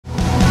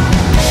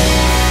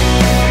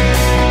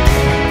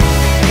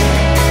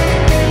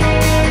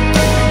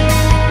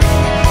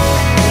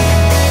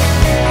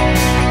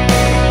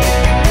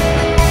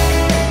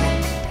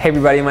Hey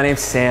everybody, my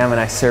name's Sam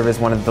and I serve as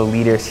one of the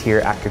leaders here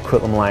at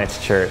Coquitlam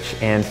Alliance Church.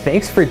 And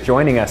thanks for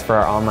joining us for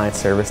our online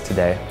service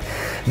today.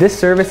 This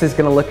service is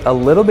going to look a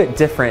little bit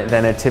different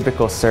than a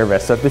typical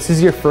service. So if this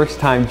is your first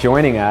time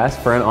joining us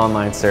for an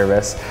online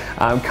service,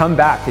 come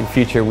back in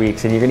future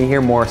weeks and you're going to hear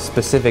more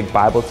specific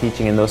Bible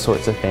teaching and those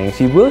sorts of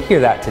things. You will hear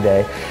that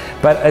today,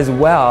 but as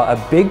well,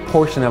 a big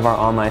portion of our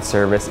online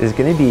service is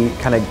going to be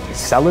kind of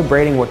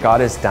celebrating what God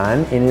has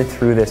done in and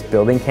through this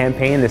building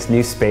campaign, this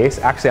new space.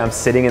 Actually, I'm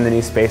sitting in the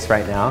new space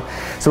right now.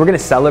 So we're going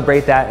to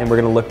celebrate that and we're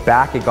going to look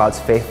back at God's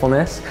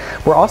faithfulness.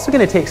 We're also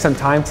going to take some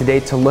time today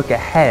to look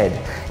ahead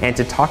and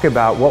to talk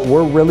about what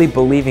we're really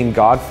believing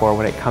God for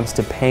when it comes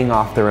to paying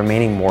off the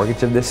remaining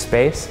mortgage of this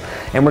space.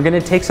 And we're going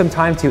to take some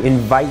time to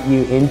invite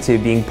you into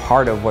being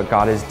part of what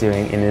God is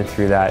doing in and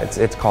through that.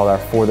 It's called our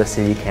For the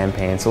City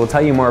campaign. So we'll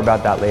tell you more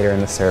about that later in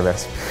the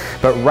service.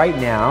 But right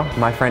now,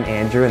 my friend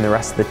Andrew and the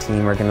rest of the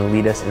team are going to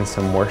lead us in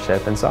some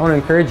worship. And so I want to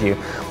encourage you,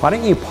 why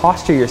don't you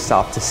posture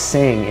yourself to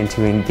sing and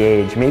to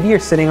engage? Maybe you're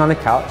sitting on the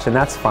couch and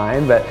that's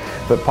fine, but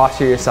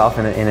posture yourself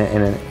in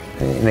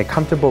a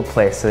comfortable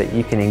place so that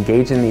you can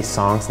engage in these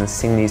songs and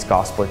sing these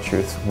gospel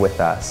truths with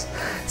us.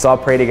 So I'll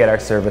pray to get our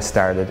service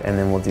started and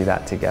then we'll do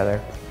that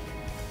together.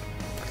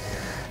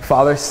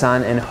 Father,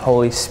 Son, and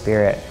Holy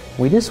Spirit,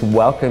 we just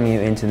welcome you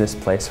into this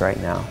place right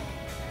now.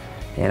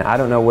 And I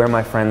don't know where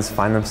my friends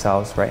find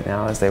themselves right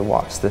now as they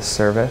watch this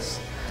service,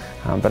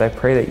 but I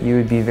pray that you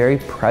would be very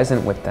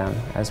present with them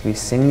as we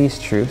sing these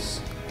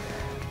truths.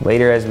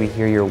 Later, as we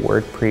hear your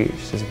word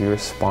preached, as we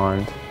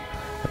respond,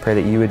 I pray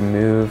that you would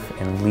move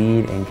and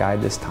lead and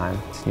guide this time.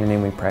 It's in your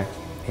name we pray.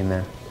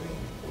 Amen.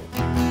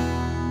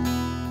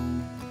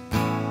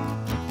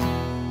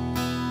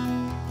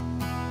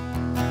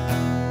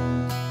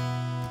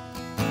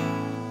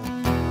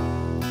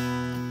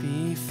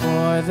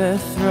 Before the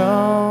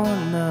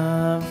throne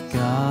of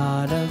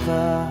God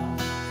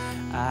above,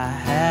 I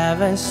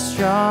have a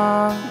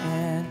strong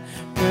and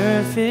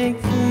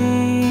perfect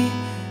plea.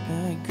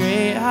 The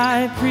great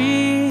high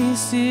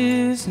priest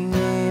whose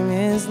name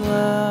is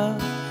love,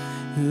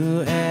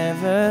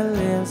 whoever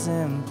lives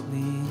and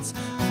pleads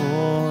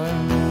for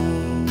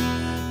me.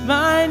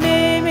 My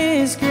name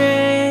is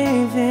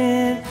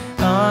graven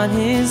on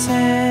his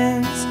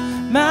hands,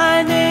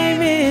 my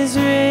name is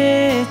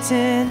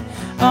written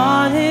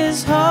on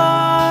his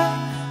heart.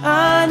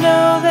 I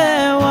know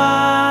that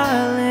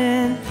while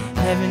in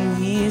heaven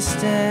he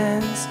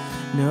stands,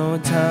 no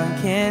tongue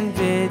can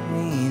bid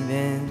me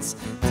thence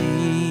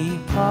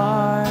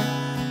depart.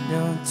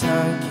 No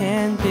tongue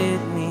can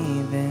bid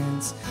me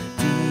thence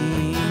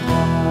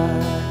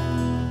depart.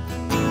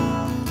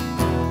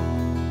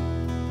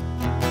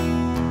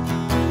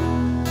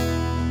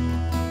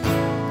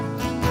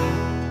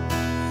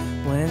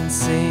 When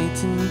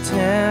Satan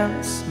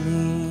tempts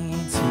me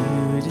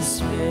to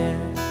despair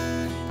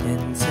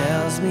and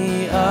tells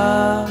me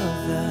of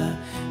the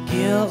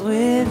guilt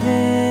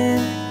within,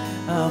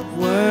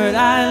 upward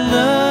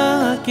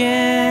I look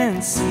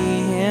and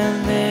see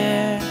him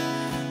there,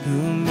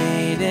 who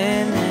made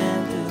an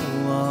end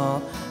to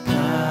all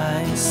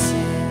my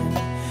sin.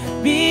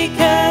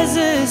 Because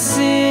a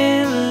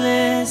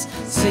sinless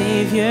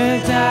Savior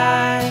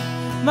died,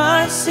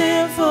 my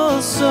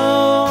sinful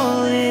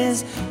soul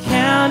is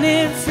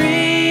counted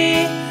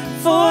free.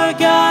 For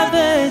God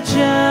the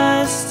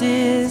just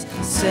is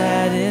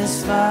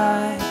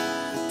satisfied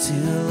to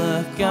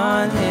look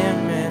on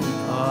him and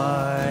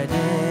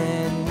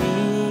pardon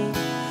me,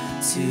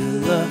 to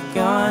look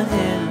on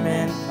him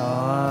and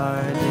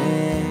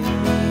pardon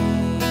me.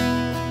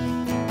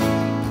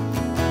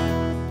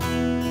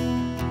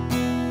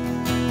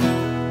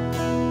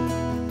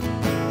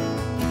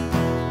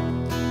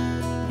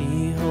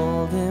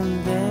 Behold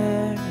him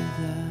there,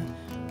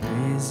 the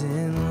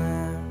risen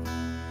Lamb,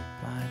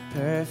 my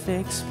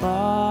perfect,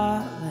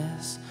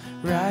 spotless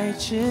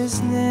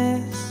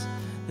righteousness,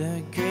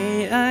 the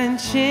great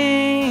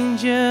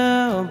unchangeable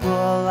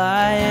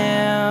I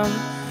am,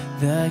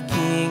 the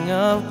King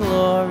of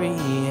glory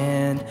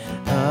and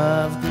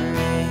of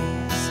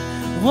grace.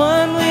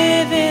 One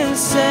with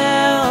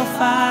himself,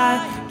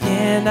 I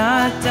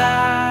cannot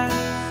die.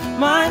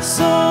 My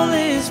soul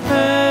is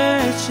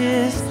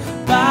purchased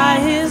by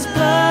his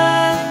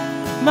blood.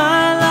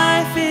 My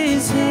life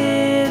is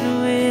hid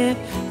with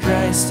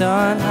Christ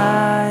on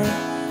high,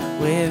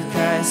 with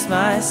Christ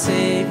my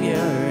Savior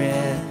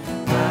and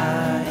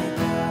my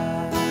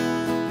God.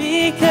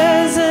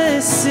 Because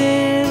a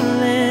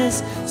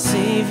sinless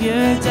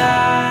Savior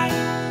died,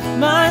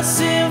 my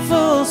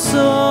sinful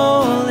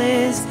soul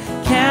is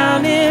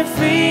counted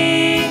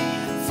free.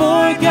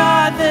 For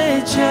God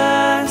the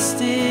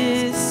just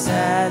is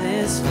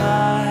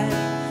satisfied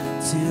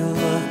to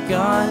look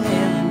on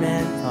him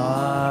and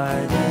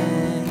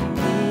pardon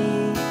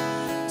me,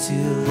 to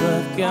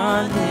look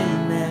on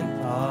him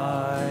and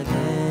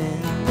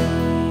pardon me.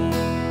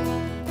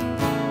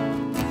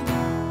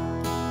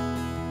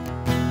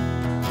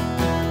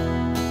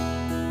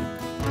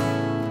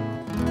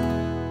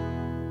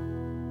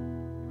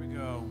 Here we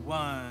go.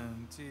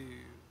 1, 2,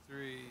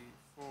 3,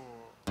 4.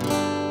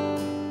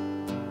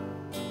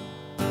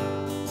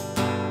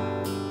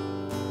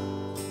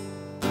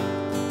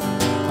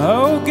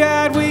 Oh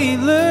God, we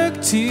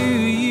look to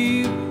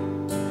you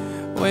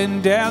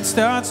when doubt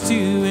starts to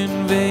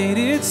invade.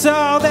 It's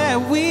all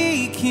that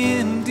we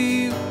can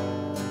do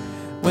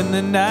when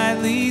the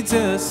night leads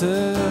us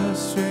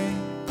astray.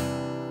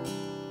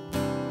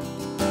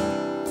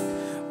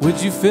 Would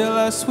you fill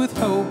us with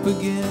hope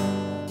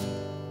again?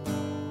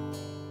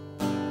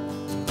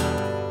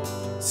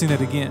 Sing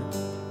that again.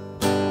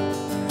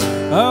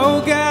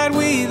 Oh God,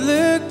 we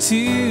look to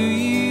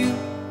you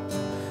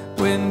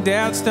when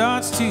doubt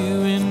starts to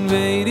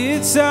invade.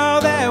 It's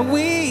all that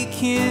we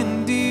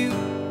can do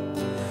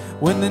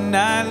when the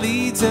night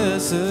leads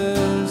us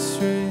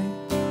astray.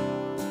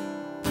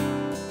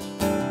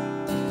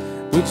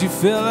 Would you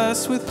fill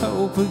us with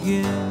hope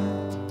again?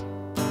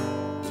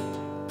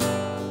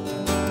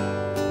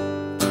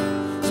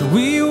 So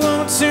we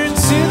won't turn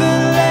to the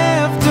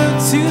left or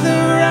to the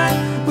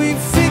right. We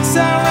fix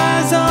our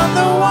eyes on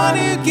the one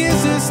who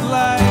gives us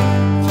life.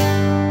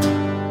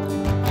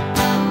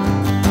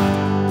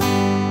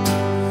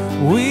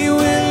 We will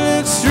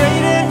look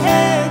straight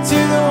ahead to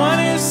the one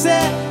who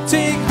said,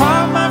 take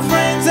heart, my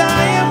friends,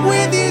 I am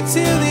with you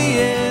till the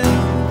end.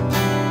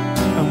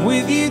 I'm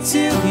with you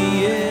till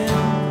the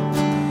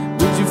end.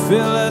 Would you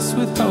fill us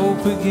with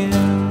hope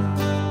again?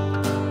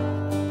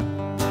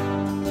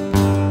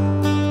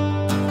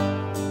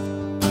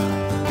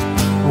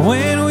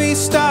 When we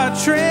start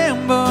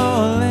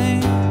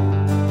trembling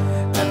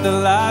at the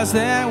lies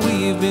that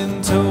we've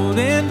been told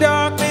and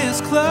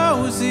darkness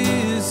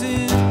closes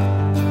in,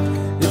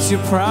 it's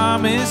your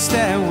promise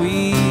that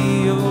we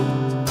hold,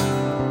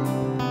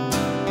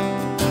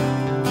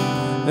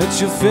 that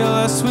you'll fill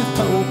us with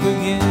hope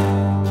again.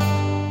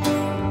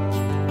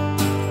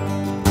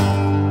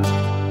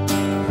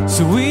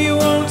 So we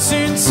won't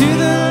turn to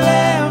the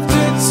left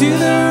or to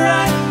the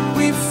right.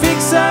 We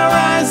fix our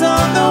eyes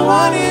on the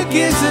one who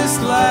gives us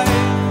life.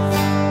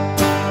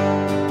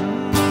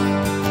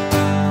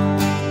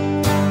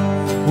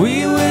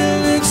 We will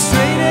look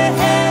straight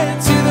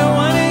ahead to the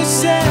one who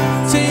said,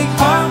 take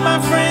heart, my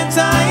friends,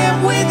 I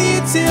am with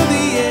you till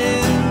the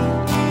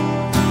end.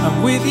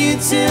 I'm with you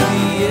till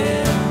the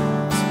end.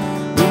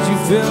 Would you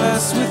fill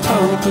us with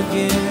hope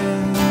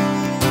again?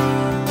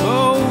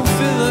 Oh,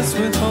 fill us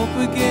with hope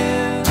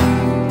again.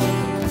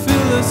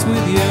 Fill us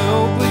with your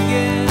hope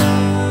again.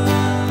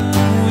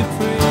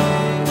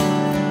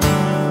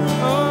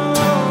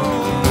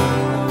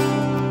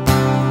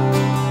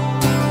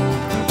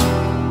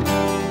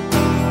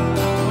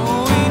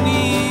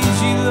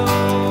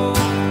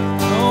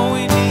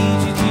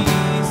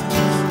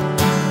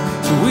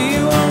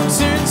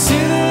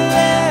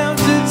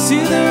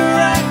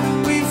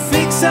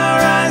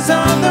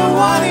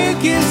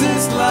 Gives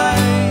us life.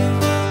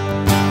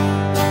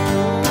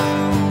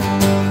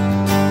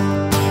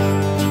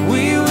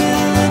 We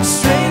will look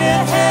straight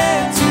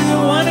ahead to the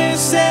one who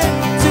said,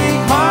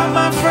 take heart,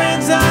 my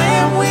friends, I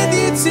am with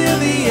you till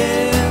the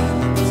end.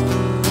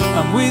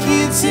 I'm with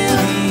you till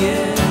the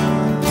end.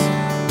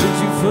 Would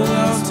you fill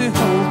us to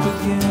hope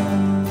again?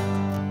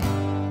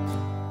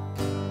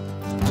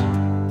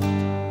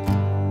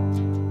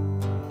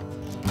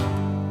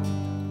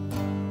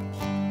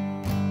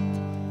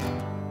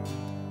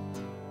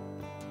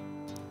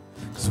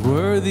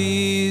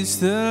 Worthy is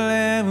the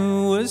Lamb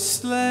who was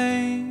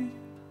slain.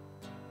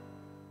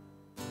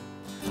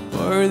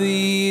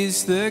 Worthy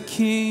is the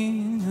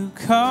King who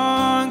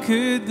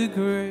conquered the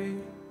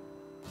grave.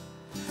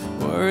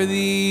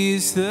 Worthy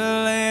is the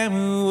Lamb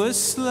who was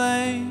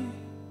slain.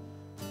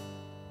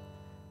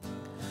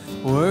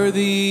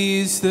 Worthy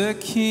is the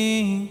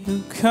King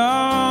who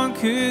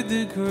conquered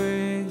the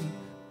grave.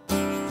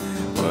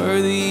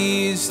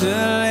 Worthy is the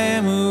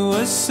Lamb who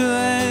was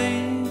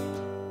slain.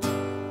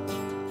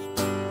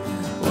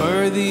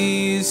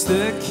 Worthy is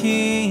the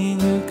King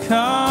who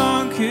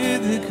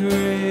conquered the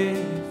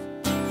grave.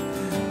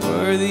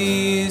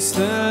 Worthy is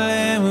the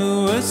Lamb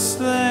who was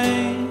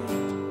slain.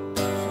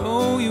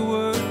 Oh, you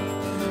were.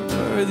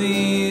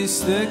 Worthy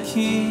is the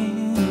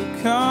King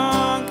who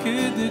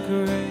conquered the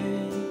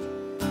grave.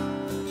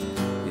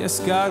 Yes,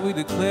 God, we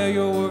declare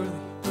you're worthy.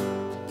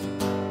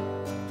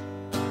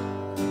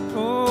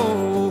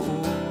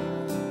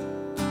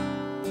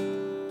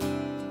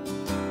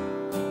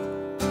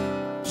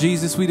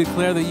 Jesus, we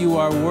declare that you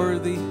are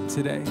worthy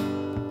today,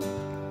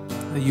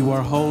 that you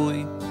are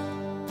holy,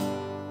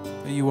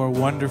 that you are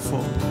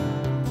wonderful,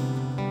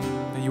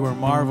 that you are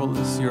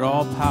marvelous, you're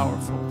all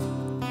powerful,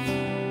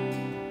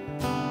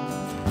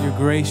 you're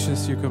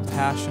gracious, you're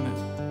compassionate,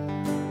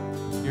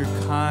 you're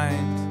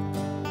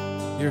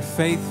kind, you're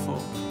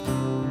faithful.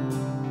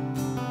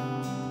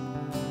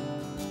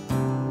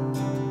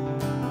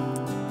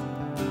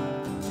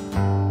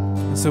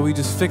 And so we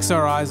just fix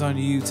our eyes on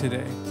you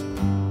today.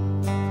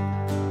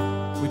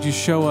 Would you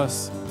show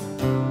us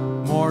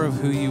more of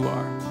who you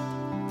are?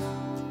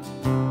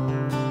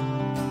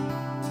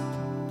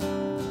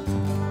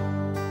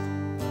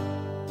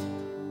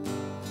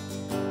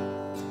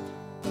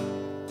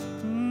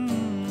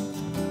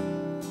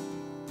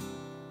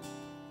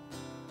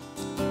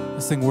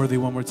 Let's sing Worthy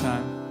one more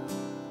time.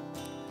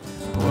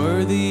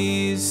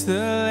 Worthy is the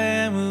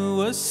Lamb who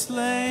was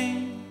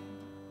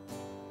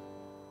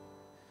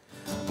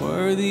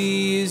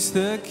Worthy is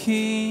the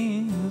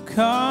King who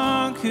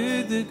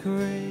conquered the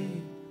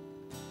grave.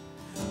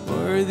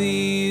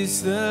 Worthy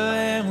is the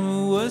Lamb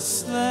who was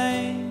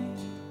slain.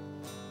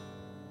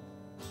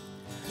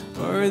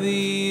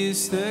 Worthy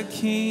is the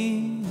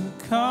King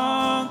who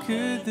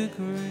conquered the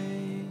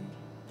grave.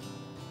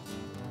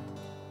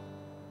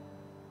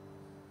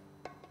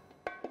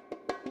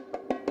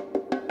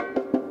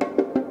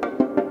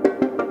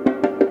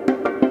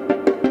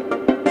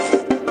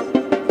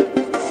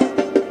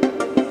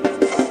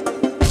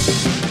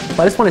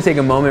 I just want to take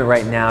a moment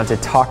right now to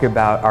talk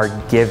about our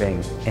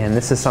giving. And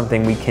this is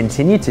something we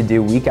continue to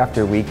do week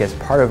after week as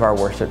part of our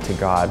worship to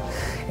God.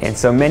 And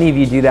so many of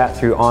you do that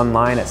through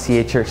online at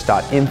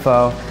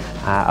cachurch.info.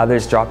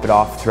 Others drop it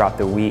off throughout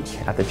the week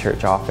at the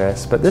church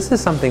office. But this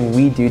is something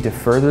we do to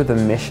further the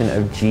mission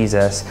of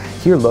Jesus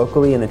here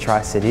locally in the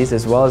Tri-Cities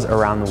as well as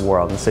around the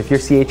world. And so if you're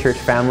CA Church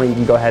family, you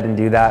can go ahead and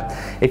do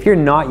that. If you're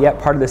not yet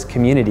part of this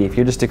community, if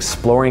you're just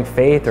exploring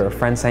faith or a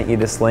friend sent you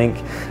this link,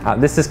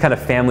 this is kind of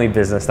family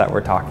business that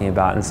we're talking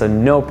about. And so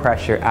no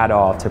pressure at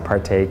all to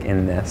partake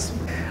in this.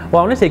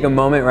 Well, I want to take a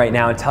moment right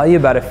now and tell you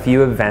about a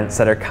few events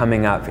that are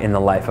coming up in the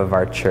life of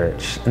our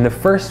church. And the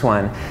first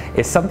one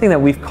is something that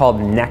we've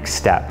called Next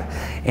Step.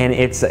 And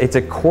it's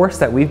a course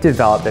that we've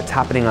developed that's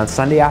happening on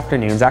Sunday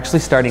afternoons, actually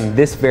starting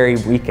this very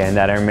weekend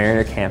at our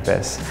Mariner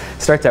campus.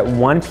 It starts at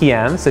 1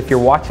 p.m. So if you're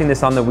watching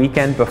this on the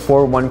weekend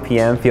before 1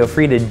 p.m., feel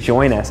free to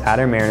join us at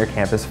our Mariner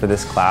campus for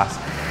this class.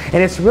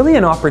 And it's really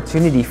an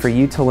opportunity for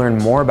you to learn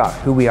more about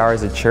who we are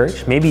as a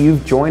church. Maybe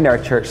you've joined our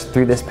church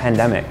through this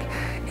pandemic.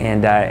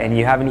 And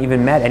you haven't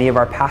even met any of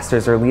our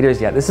pastors or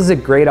leaders yet. This is a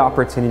great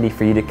opportunity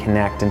for you to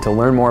connect and to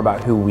learn more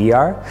about who we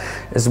are,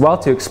 as well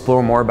to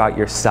explore more about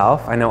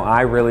yourself. I know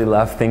I really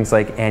love things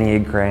like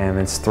Enneagram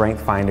and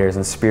Strength Finders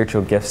and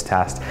Spiritual Gifts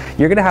Test.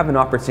 You're going to have an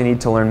opportunity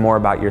to learn more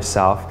about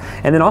yourself,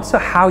 and then also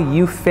how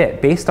you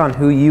fit, based on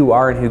who you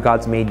are and who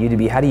God's made you to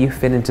be. How do you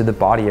fit into the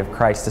body of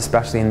Christ,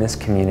 especially in this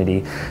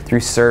community, through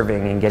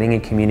serving and getting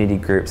in community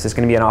groups. There's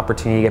going to be an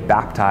opportunity to get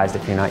baptized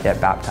if you're not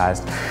yet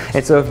baptized.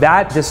 And so if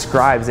that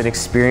describes an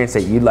experience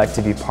that you'd like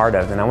to be part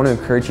of, then I want to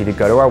encourage you to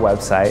go to our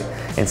website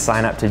and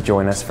sign up to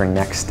join us for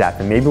Next Step.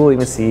 And maybe we'll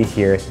even see you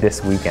here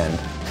this weekend.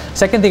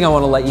 Second thing I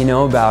want to let you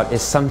know about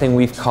is something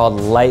we've called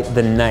Light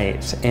the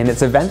Night. And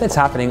it's an event that's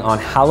happening on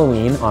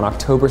Halloween on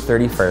October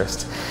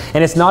 31st.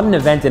 And it's not an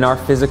event in our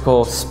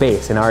physical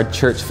space, in our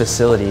church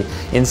facility.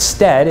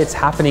 Instead, it's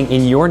happening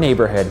in your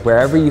neighborhood,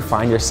 wherever you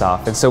find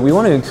yourself. And so we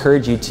want to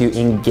encourage you to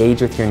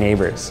engage with your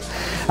neighbors.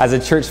 As a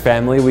church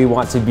family, we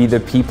want to be the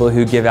people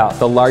who give out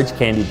the large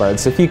candy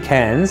bars. So if you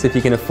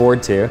can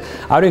afford to,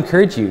 I would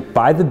encourage you,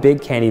 buy the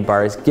big candy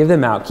bars, give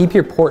them out, keep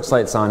your porch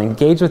lights on,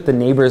 engage with the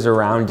neighbors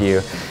around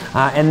you.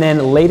 And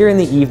then later in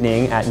the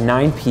evening at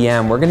 9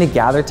 p.m., we're going to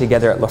gather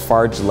together at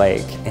Lafarge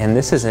Lake. And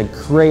this is a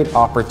great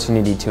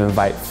opportunity to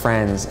invite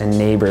friends and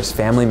neighbors,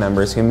 family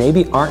members who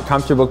maybe aren't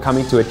comfortable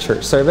coming to a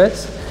church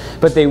service,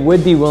 but they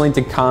would be willing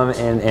to come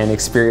and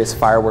experience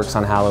fireworks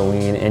on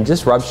Halloween and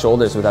just rub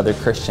shoulders with other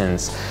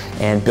Christians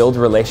and build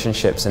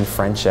relationships and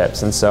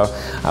friendships. And so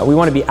we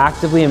want to be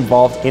actively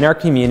involved in our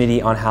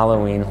community on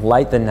Halloween,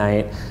 light the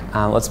night.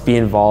 Let's be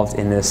involved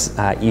in this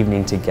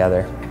evening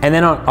together. And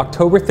then on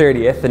October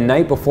 30th, the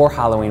night before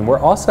Halloween, we're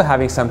also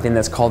having something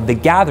that's called The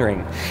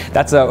Gathering.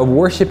 That's a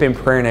worship and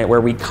prayer night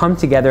where we come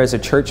together as a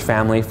church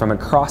family from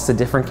across the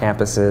different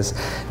campuses.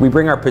 We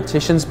bring our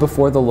petitions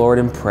before the Lord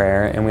in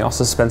prayer, and we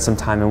also spend some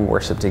time in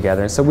worship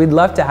together. So we'd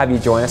love to have you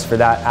join us for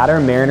that at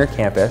our Mariner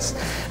campus.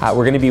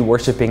 We're going to be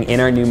worshiping in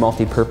our new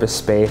multi-purpose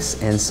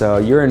space, and so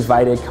you're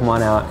invited. Come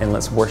on out and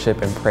let's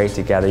worship and pray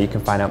together. You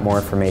can find out more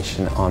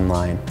information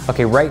online.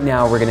 Okay, right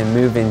now we're going to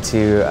move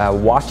into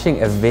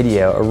watching a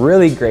video, a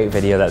really great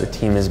video that the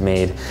team has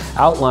made,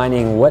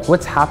 outlining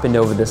what's happened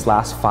over this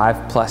last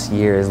 5+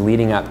 years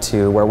leading up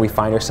to where we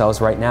find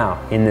ourselves right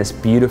now in this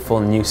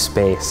beautiful new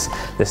space,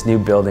 this new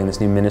building,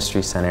 this new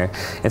ministry center.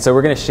 And so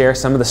we're going to share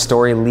some of the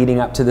story leading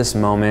up to this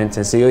moment.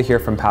 And so you'll hear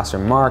from Pastor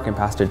Mark and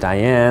Pastor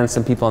Diane,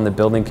 some people on the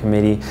building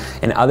committee,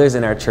 and others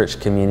in our church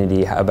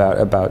community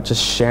about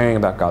just sharing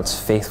about God's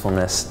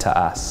faithfulness to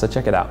us. So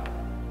check it out.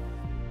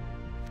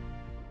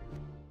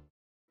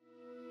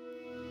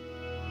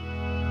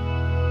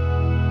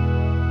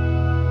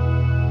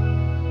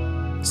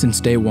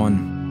 Since day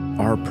one,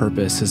 our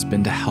purpose has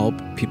been to help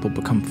people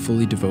become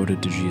fully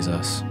devoted to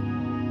Jesus,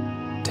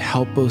 to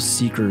help both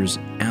seekers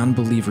and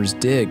believers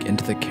dig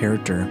into the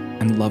character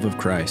and love of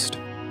Christ,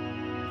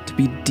 to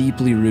be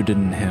deeply rooted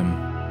in Him.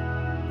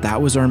 That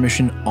was our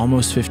mission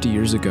almost 50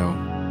 years ago,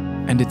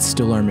 and it's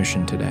still our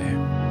mission today.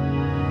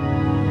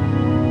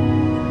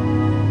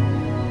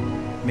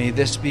 May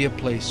this be a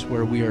place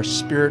where we are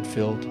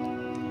Spirit-filled,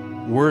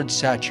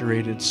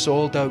 Word-saturated,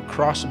 sold-out,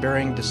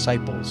 cross-bearing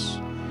disciples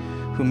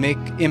who make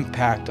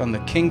impact on the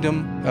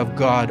kingdom of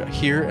God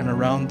here and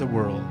around the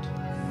world.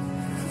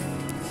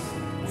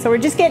 So we're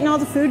just getting all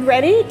the food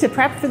ready to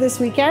prep for this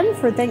weekend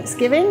for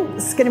Thanksgiving.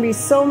 It's going to be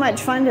so much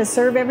fun to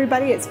serve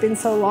everybody. It's been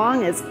so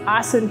long. It's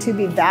awesome to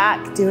be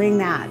back doing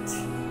that.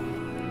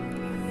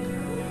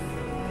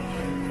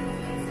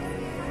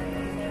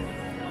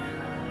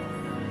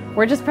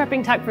 We're just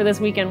prepping tech for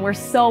this weekend. We're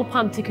so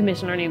pumped to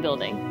commission our new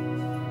building.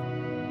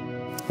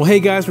 Well,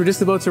 hey guys, we're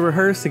just about to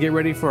rehearse to get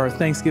ready for our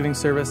Thanksgiving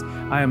service.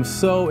 I am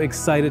so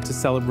excited to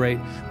celebrate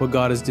what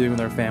God is doing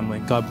with our family.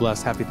 God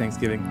bless. Happy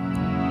Thanksgiving.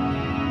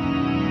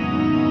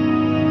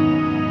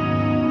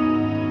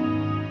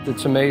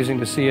 It's amazing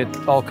to see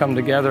it all come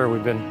together.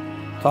 We've been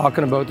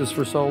talking about this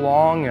for so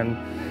long and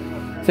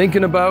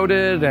thinking about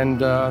it, and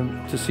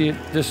to see it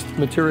just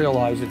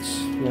materialize, it's,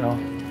 you know,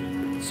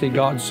 see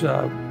God's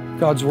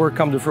work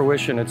come to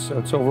fruition. It's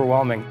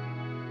overwhelming.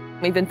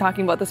 We've been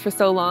talking about this for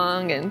so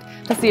long, and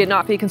to see it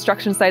not be a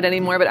construction site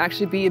anymore, but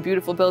actually be a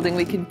beautiful building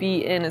we can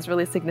be in is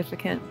really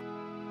significant.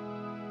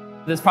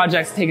 This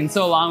project's taken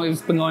so long.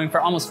 We've been going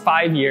for almost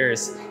 5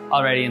 years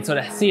already, and so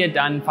to see it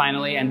done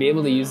finally and be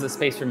able to use the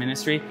space for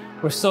ministry,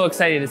 we're so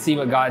excited to see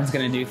what God's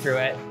going to do through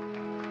it.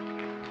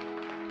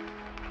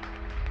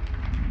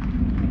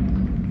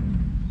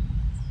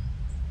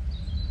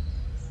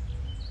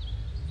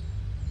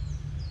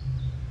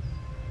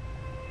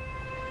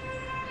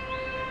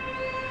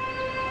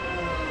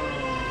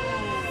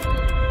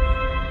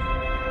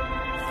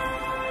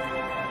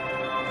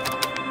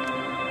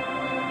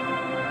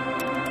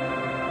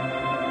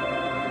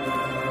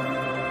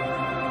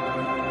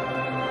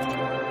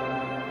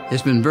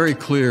 It's been very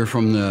clear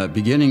from the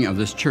beginning of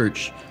this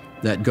church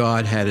that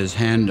God had his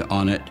hand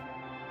on it.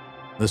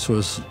 This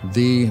was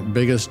the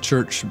biggest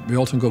church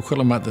built in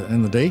Coquitlam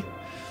in the day,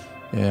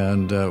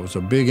 and it was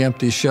a big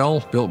empty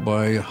shell built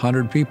by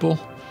 100 people,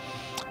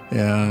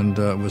 and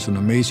it was an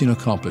amazing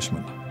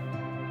accomplishment.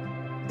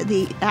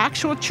 The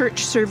actual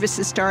church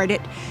services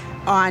started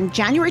on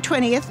January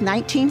 20th,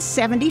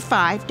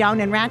 1975,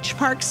 down in Ranch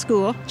Park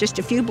School, just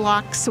a few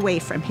blocks away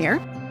from here.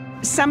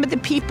 Some of the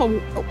people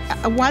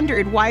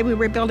wondered why we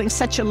were building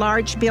such a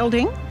large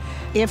building.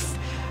 If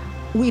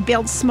we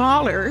build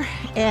smaller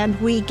and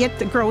we get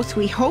the growth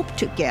we hope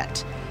to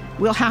get,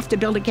 we'll have to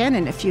build again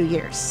in a few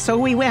years. So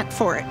we went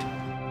for it.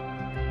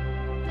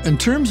 In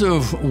terms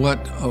of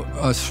what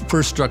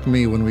first struck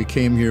me when we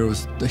came here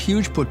was the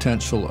huge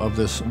potential of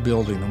this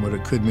building and what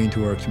it could mean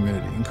to our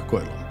community in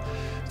Coquitlam.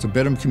 It's a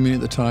bedroom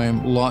community at the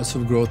time, lots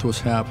of growth was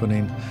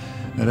happening.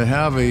 And to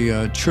have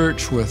a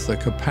church with the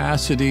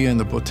capacity and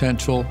the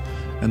potential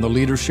and the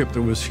leadership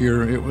that was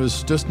here, it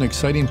was just an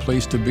exciting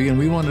place to be, and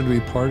we wanted to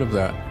be part of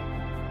that.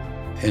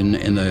 In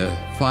the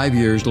 5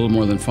 years, a little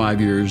more than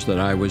 5 years that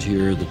I was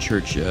here, the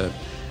church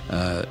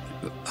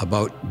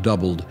about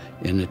doubled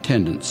in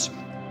attendance.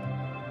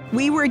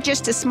 We were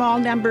just a small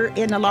number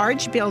in a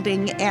large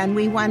building, and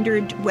we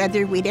wondered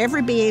whether we'd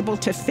ever be able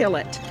to fill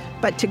it.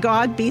 But to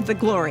God be the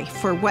glory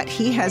for what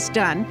He has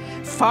done,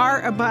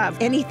 far above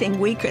anything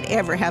we could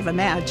ever have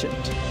imagined.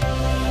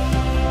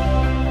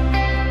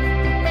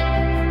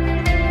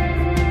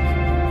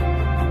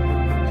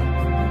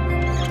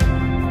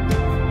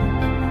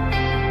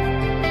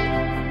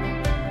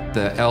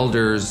 The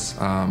elders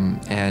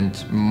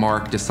and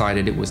Mark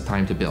decided it was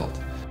time to build.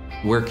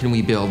 Where can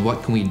we build?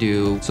 What can we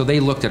do? So they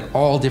looked at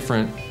all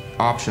different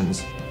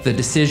options. The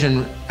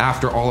decision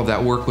after all of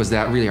that work was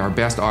that really our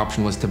best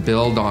option was to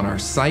build on our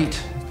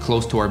site,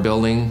 close to our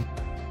building.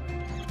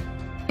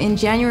 In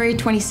January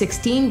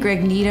 2016,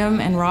 Greg Needham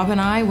and Rob and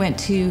I went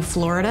to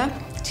Florida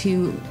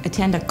to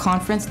attend a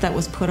conference that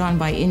was put on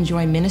by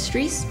Enjoy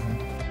Ministries.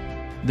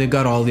 They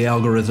got all the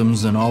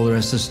algorithms and all the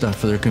rest of the stuff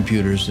for their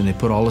computers, and they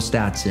put all the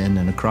stats in,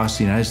 and across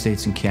the United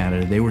States and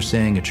Canada, they were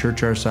saying a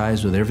church our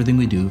size with everything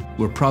we do,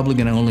 we're probably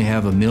gonna only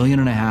have 1.5 million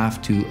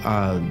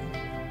to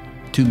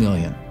 2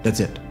 million. That's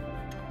it.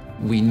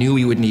 We knew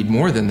we would need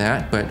more than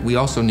that, but we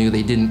also knew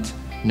they didn't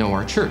know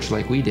our church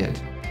like we did.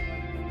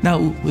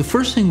 Now, the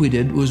first thing we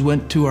did was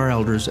went to our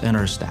elders and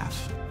our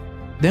staff.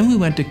 Then we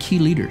went to key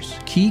leaders,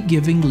 key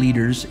giving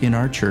leaders in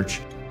our church.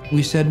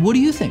 We said, what do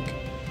you think?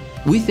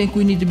 We think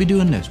we need to be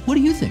doing this. What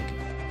do you think?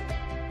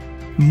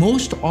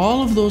 Most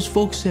all of those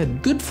folks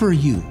said, good for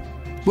you.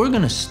 We're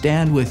gonna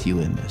stand with you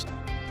in this.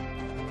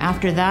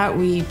 After that,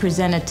 we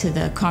presented to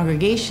the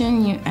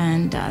congregation,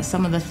 and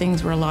some of the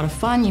things were a lot of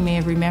fun. You may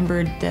have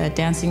remembered the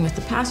Dancing with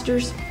the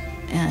Pastors,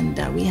 and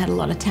we had a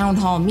lot of town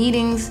hall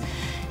meetings,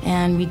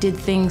 and we did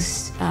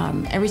things,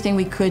 everything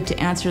we could to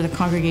answer the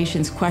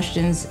congregation's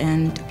questions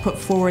and put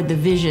forward the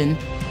vision.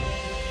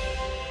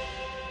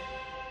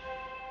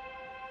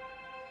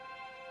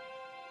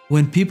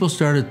 When people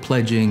started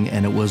pledging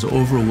and it was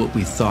over what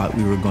we thought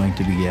we were going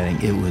to be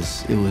getting, it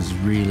was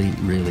really,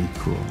 really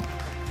cool.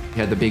 We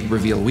had the big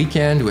reveal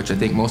weekend, which I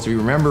think most of you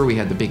remember. We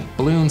had the big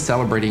balloon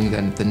celebrating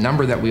the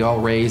number that we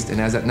all raised,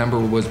 and as that number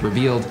was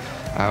revealed,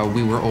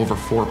 we were over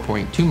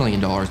 $4.2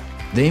 million.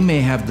 They may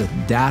have the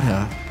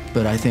data,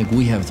 but I think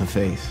we have the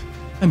faith.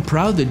 I'm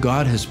proud that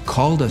God has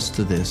called us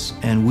to this,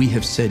 and we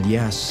have said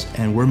yes,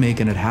 and we're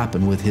making it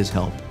happen with His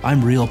help.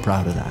 I'm real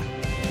proud of that.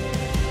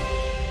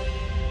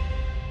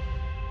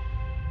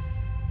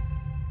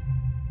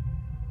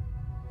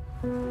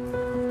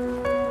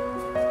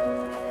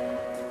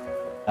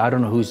 I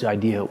don't know whose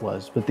idea it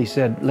was, but they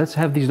said, let's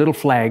have these little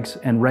flags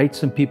and write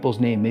some people's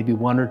name, maybe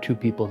 1 or 2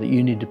 people that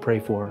you need to pray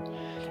for.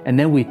 And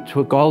then we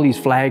took all these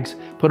flags,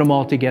 put them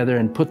all together,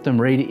 and put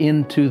them right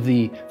into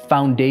the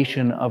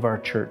foundation of our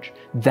church.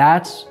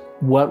 That's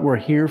what we're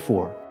here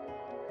for.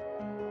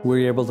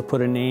 We were able to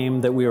put a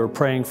name that we were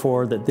praying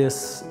for, that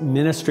this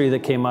ministry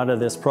that came out of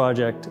this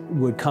project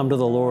would come to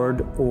the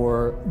Lord,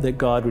 or that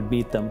God would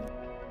meet them.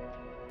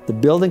 The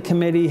building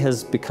committee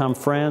has become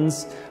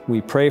friends.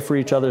 We pray for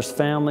each other's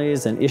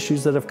families and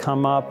issues that have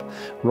come up.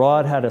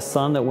 Rod had a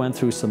son that went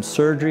through some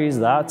surgeries.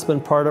 That's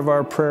been part of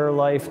our prayer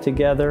life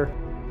together.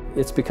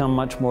 It's become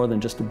much more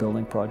than just a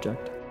building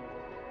project.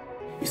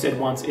 You said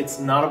once, it's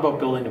not about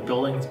building a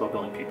building, it's about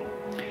building people.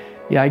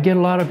 Yeah, I get a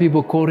lot of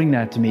people quoting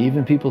that to me,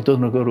 even people who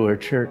don't go to our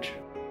church.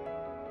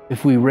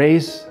 If we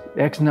raise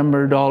X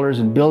number of dollars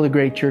and build a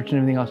great church and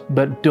everything else,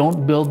 but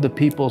don't build the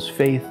people's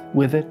faith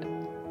with it,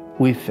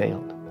 we've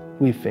failed.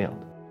 We've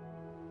failed.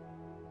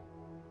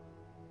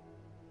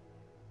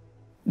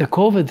 The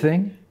COVID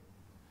thing,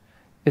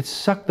 it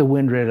sucked the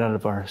wind right out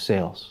of our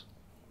sails.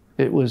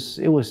 It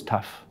was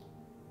tough.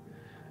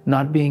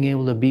 Not being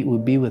able to be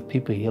with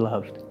people you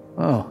loved.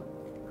 Oh.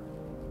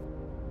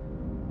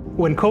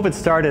 When COVID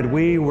started,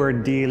 we were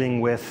dealing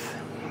with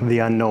the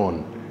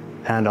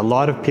unknown, and a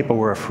lot of people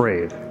were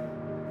afraid.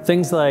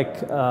 Things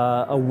like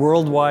a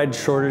worldwide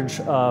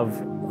shortage of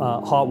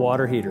hot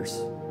water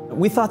heaters.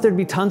 We thought there'd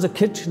be tons of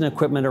kitchen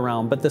equipment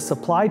around, but the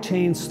supply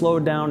chain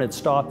slowed down, it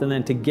stopped, and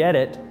then to get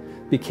it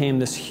became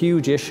this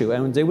huge issue.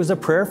 And it was a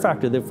prayer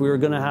factor that if we were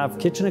going to have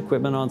kitchen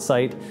equipment on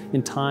site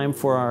in time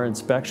for our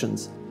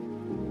inspections.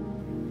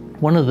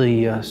 One of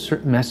the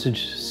certain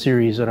message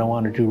series that I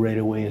want to do right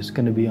away is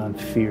going to be on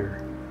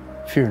fear.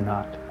 Fear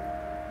not,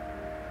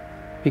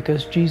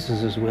 because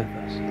Jesus is with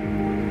us.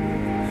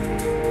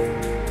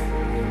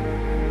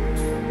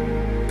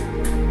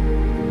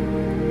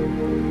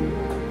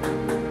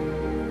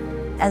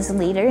 As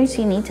leaders,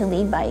 you need to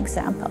lead by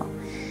example.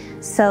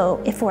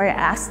 So if we're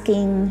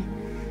asking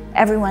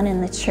everyone in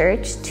the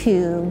church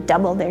to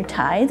double their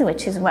tithe,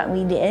 which is what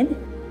we did,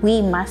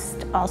 we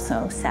must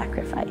also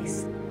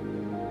sacrifice.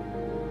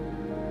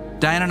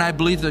 Diane and I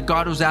believe that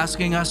God was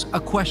asking us a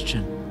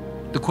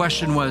question. The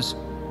question was,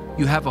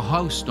 you have a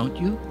house, don't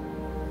you?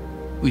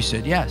 We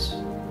said, yes.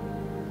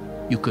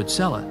 You could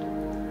sell it.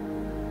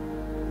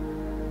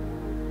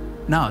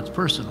 Now it's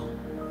personal.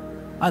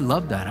 I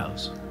love that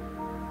house.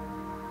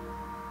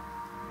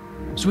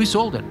 So we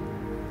sold it.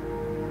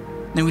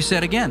 Then we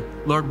said again,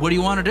 Lord, what do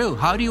you want to do?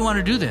 How do you want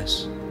to do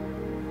this?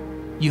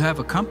 You have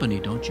a company,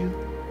 don't you?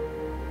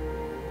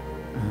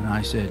 And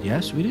I said,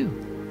 yes, we do.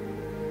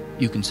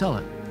 You can sell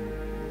it.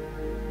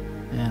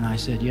 And I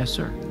said, yes,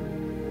 sir.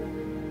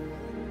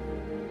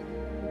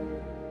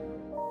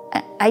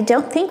 I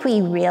don't think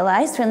we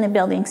realized when the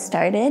building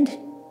started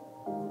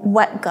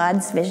what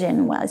God's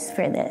vision was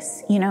for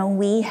this. You know,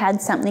 we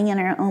had something in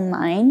our own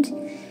mind,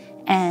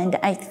 and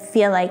I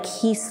feel like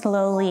He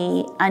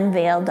slowly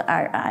unveiled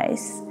our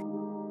eyes.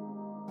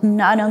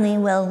 Not only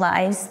will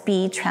lives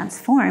be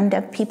transformed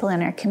of people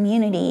in our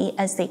community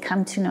as they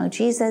come to know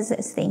Jesus,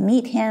 as they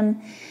meet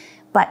Him,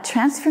 but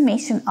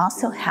transformation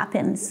also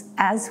happens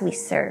as we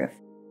serve.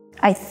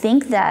 I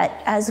think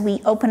that as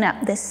we open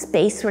up this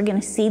space, we're going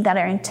to see that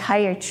our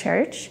entire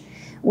church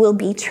will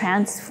be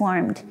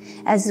transformed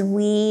as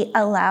we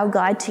allow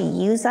God to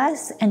use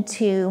us and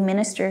to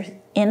minister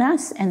in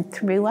us and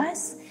through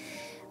us.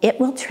 It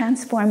will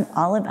transform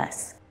all of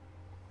us.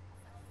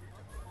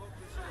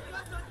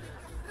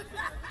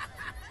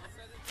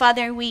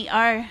 Father, we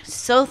are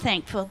so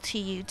thankful to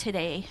you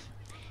today,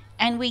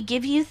 and we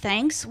give you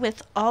thanks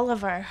with all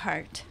of our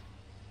heart.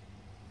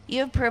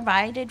 You have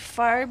provided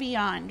far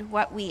beyond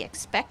what we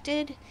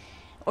expected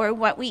or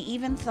what we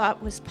even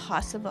thought was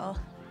possible.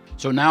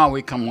 So now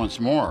we come once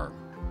more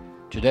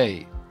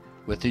today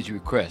with these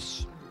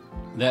requests,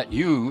 that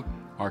you,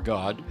 our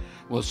God,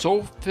 will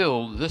so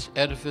fill this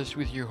edifice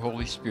with your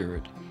Holy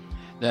Spirit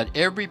that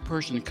every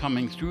person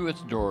coming through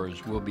its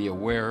doors will be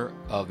aware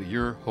of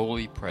your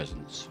holy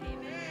presence.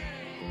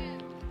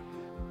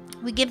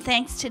 We give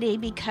thanks today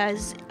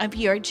because of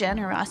your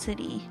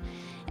generosity,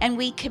 and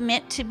we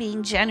commit to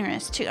being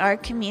generous to our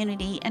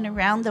community and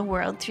around the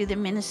world through the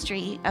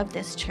ministry of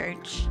this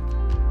church.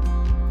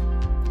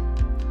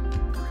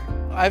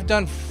 I've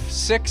done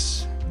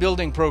 6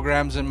 building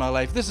programs in my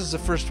life. This is the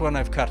first one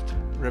I've cut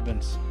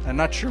ribbons. I'm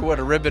not sure what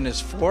a ribbon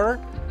is for,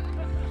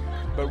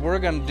 but we're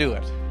going to do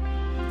it.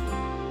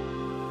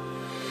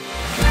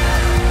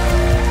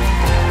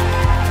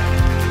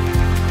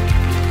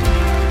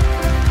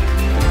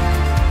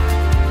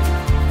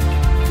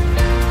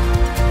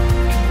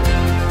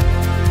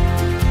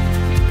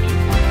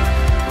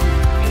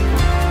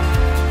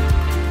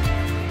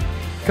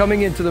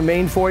 Coming into the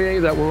main foyer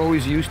that we're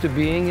always used to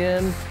being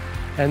in,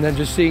 and then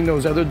just seeing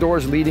those other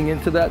doors leading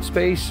into that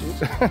space,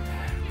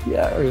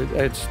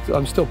 yeah,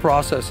 I'm still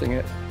processing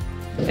it.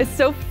 It's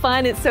so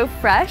fun, it's so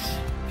fresh.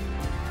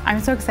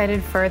 I'm so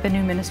excited for the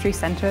new ministry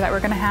center that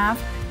we're going to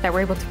have, that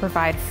we're able to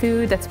provide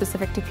food that's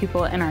specific to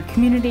people in our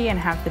community and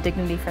have the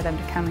dignity for them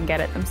to come and get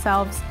it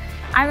themselves.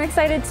 I'm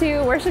excited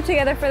to worship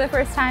together for the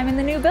first time in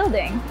the new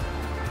building.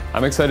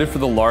 I'm excited for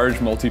the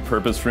large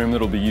multi-purpose room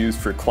that'll be used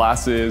for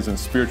classes and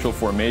spiritual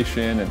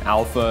formation and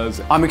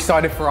alphas. I'm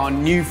excited for our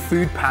new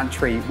food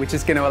pantry, which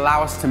is going to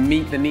allow us to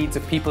meet the needs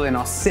of people in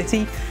our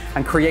city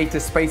and create a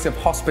space of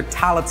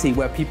hospitality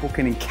where people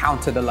can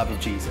encounter the love of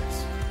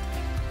Jesus.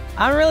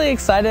 I'm really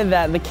excited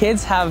that the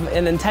kids have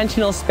an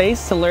intentional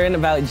space to learn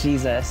about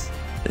Jesus.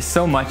 There's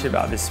so much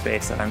about this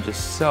space that I'm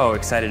just so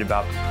excited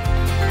about.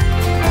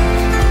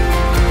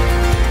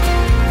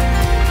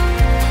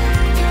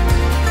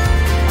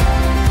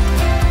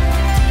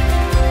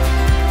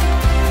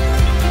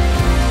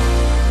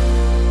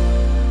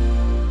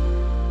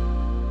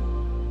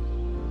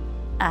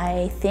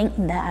 I think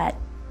that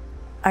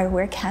our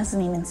work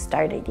hasn't even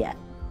started yet.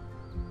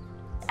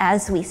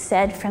 As we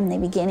said from the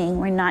beginning,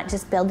 we're not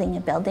just building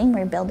a building,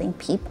 we're building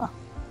people.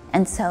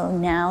 And so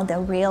now the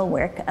real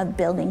work of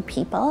building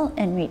people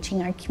and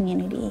reaching our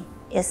community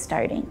is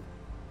starting.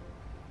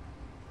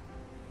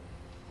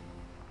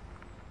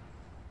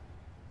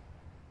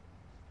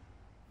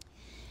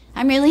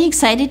 I'm really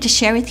excited to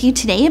share with you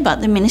today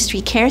about the Ministry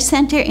Care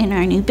Center in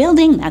our new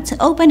building that's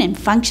open and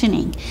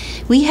functioning.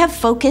 We have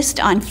focused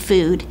on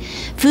food.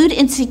 Food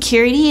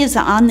insecurity is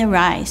on the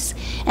rise,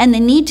 and the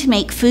need to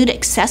make food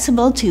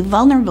accessible to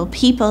vulnerable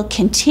people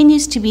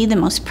continues to be the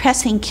most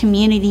pressing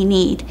community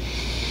need.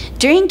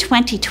 During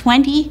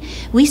 2020,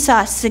 we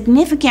saw a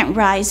significant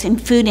rise in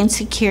food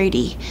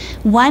insecurity.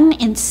 1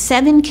 in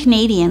 7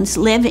 Canadians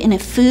live in a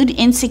food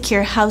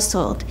insecure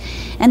household,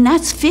 and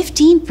that's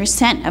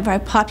 15% of our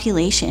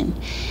population.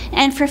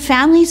 And for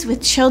families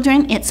with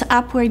children, it's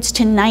upwards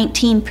to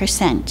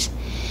 19%.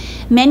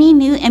 Many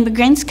new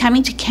immigrants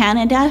coming to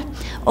Canada,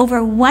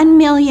 over 1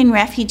 million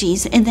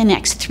refugees in the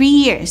next 3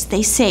 years,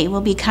 they say,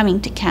 will be coming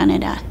to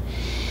Canada.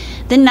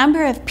 The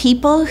number of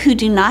people who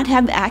do not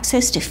have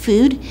access to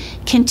food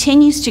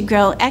continues to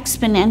grow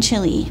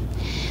exponentially.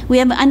 We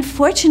have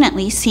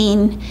unfortunately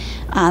seen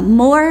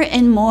more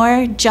and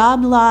more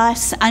job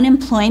loss,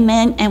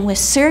 unemployment, and with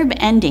CERB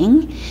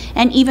ending,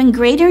 an even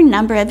greater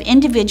number of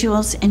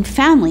individuals and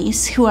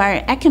families who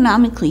are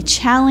economically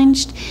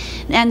challenged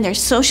and they're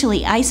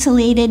socially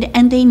isolated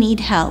and they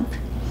need help.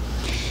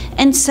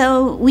 And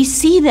so we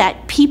see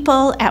that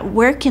people at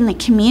work in the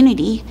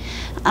community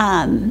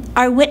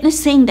are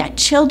witnessing that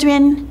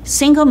children,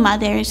 single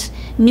mothers,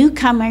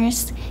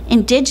 newcomers,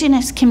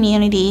 Indigenous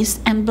communities,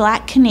 and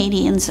Black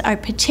Canadians are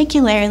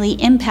particularly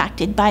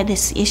impacted by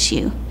this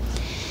issue.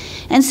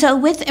 And so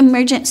with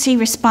emergency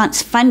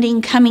response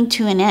funding coming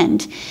to an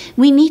end,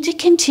 we need to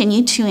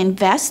continue to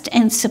invest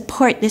and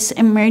support this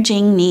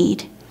emerging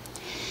need.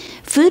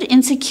 Food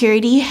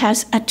insecurity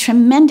has a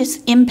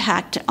tremendous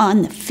impact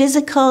on the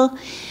physical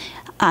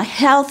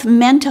health,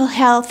 mental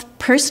health,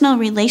 personal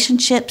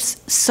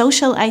relationships,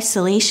 social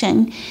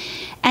isolation,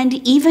 and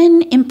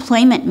even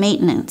employment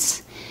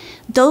maintenance.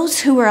 Those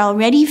who were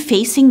already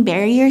facing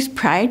barriers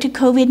prior to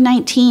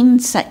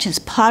COVID-19, such as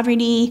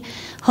poverty,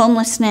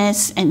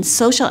 homelessness, and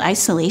social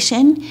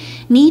isolation,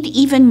 need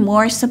even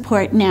more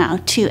support now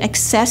to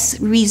access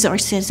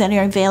resources that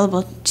are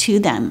available to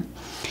them.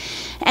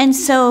 And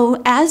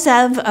so as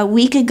of a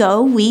week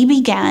ago, we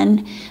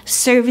began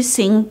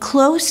servicing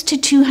close to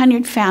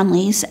 200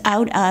 families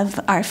out of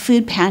our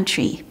food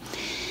pantry.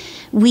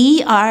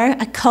 We are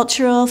a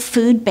cultural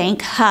food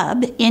bank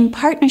hub in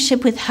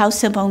partnership with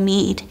House of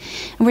Omead,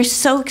 and we're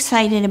so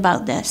excited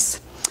about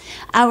this.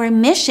 Our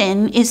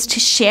mission is to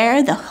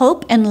share the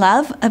hope and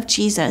love of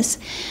Jesus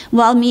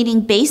while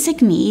meeting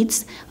basic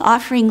needs,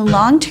 offering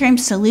long-term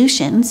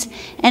solutions,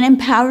 and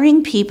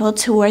empowering people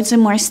towards a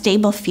more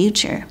stable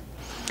future.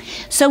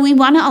 So we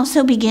want to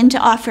also begin to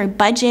offer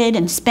budget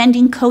and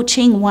spending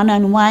coaching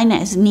one-on-one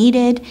as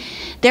needed.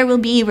 There will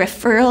be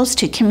referrals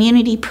to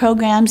community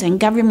programs and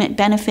government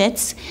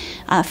benefits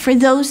for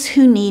those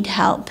who need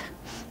help.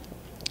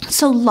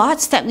 So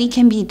lots that we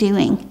can be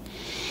doing.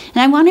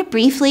 And I want to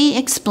briefly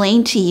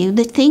explain to you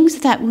the things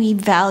that we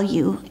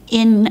value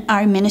in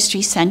our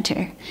ministry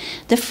center.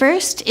 The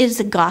first is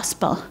the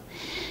gospel.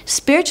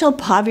 Spiritual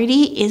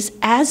poverty is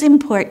as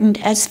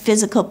important as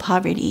physical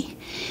poverty.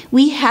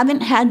 We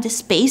haven't had the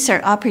space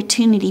or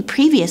opportunity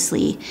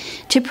previously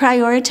to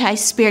prioritize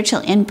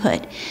spiritual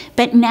input,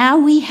 but now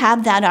we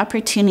have that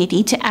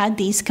opportunity to add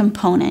these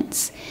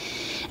components.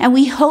 And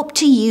we hope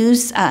to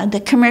use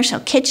the commercial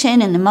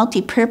kitchen and the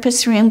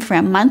multi-purpose room for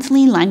a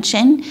monthly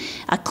luncheon,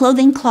 a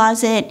clothing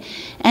closet,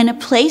 and a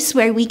place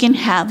where we can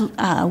have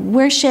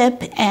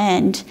worship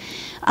and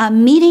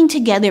meeting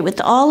together with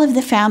all of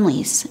the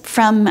families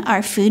from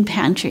our food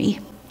pantry.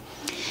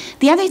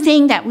 The other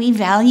thing that we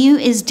value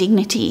is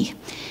dignity.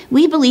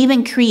 We believe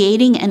in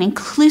creating an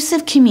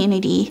inclusive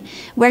community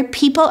where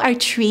people are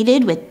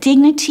treated with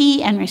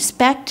dignity and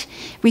respect,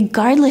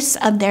 regardless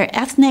of their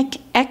ethnic,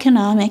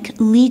 economic,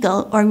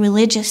 legal, or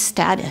religious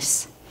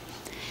status.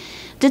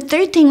 The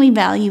third thing we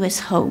value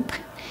is hope.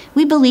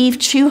 We believe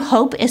true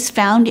hope is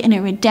found in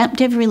a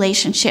redemptive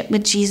relationship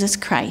with Jesus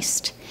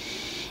Christ.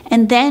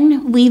 And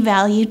then we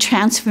value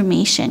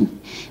transformation.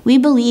 We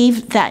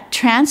believe that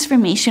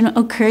transformation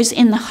occurs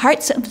in the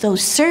hearts of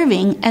those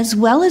serving as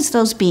well as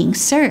those being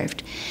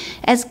served,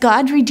 as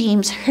God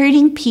redeems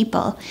hurting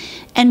people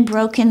and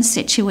broken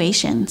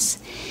situations.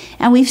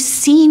 And we've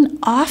seen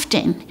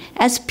often,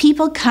 as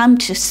people come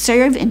to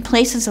serve in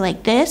places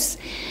like this,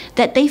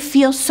 that they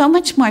feel so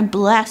much more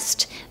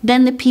blessed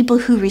than the people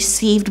who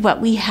received what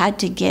we had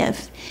to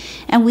give.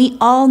 And we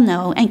all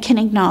know and can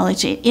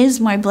acknowledge it is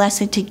more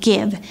blessed to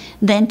give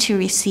than to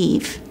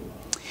receive.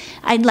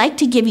 I'd like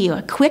to give you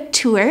a quick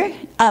tour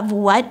of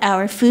what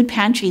our food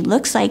pantry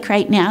looks like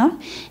right now.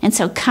 And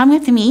so come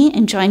with me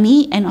and join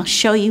me, and I'll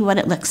show you what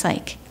it looks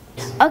like.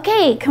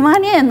 Okay, come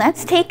on in.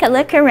 Let's take a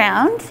look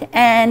around.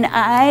 And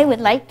I would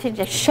like to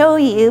just show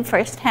you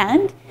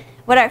firsthand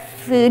what our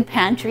food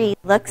pantry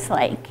looks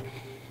like.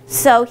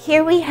 So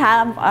here we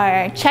have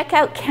our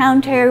checkout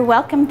counter.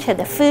 Welcome to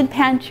the food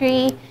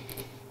pantry.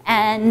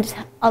 And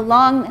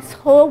along this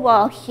whole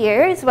wall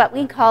here is what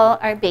we call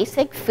our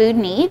basic food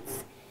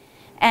needs.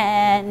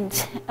 And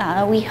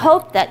we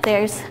hope that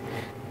there's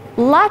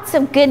lots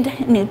of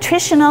good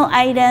nutritional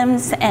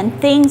items and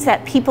things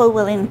that people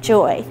will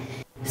enjoy.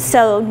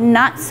 So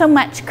not so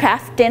much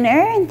craft dinner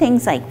and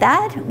things like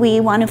that. We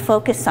want to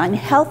focus on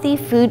healthy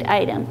food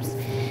items.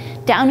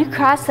 Down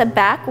across the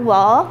back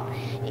wall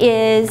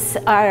is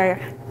our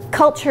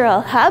cultural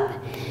hub.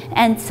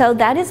 And so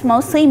that is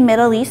mostly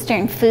Middle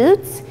Eastern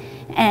foods.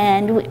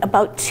 And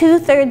about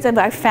 2/3 of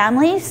our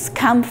families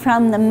come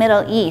from the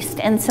Middle East.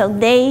 And so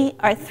they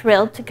are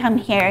thrilled to come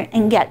here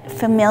and get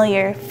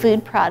familiar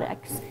food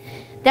products.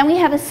 Then we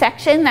have a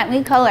section that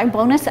we call our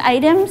bonus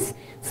items.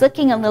 It's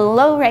looking a little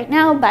low right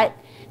now, but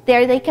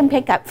there they can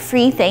pick up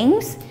free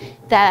things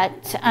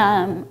that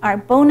are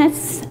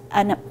bonus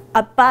and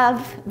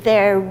above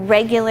their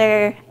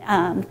regular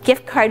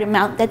gift card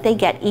amount that they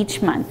get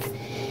each month.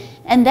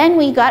 And then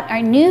we got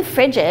our new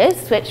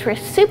fridges, which we're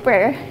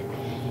super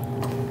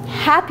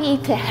happy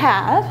to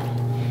have,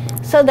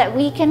 so that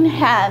we can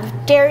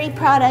have dairy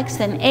products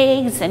and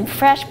eggs and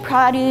fresh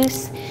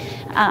produce,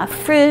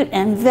 fruit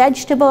and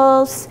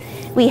vegetables.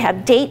 We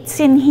have dates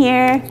in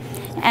here,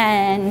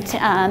 and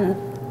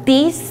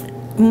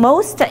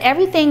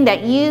everything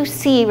that you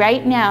see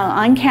right now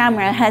on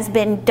camera has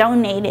been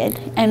donated,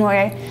 and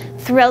we're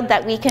thrilled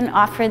that we can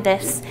offer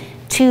this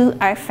to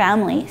our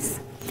families.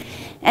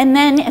 And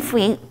then if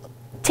we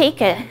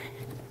take a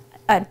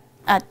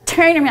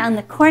turn around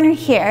the corner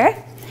here,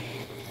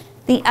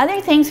 the other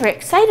things we're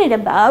excited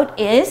about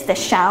is the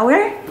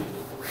shower.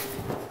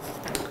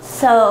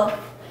 So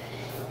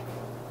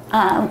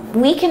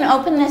we can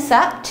open this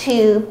up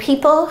to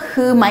people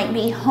who might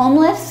be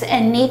homeless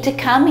and need to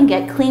come and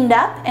get cleaned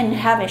up and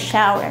have a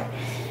shower.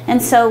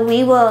 And so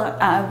we will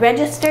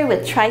register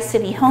with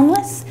Tri-City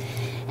Homeless,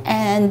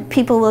 and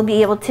people will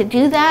be able to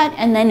do that.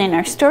 And then in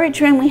our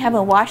storage room, we have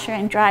a washer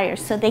and dryer,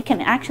 so they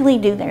can actually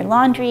do their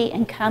laundry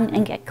and come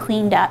and get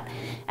cleaned up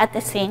at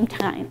the same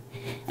time.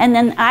 And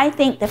then I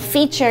think the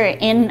feature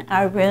in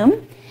our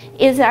room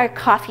is our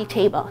coffee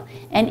table.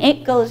 And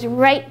it goes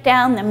right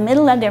down the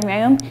middle of the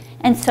room.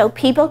 And so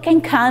people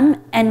can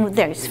come, and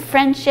there's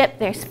friendship,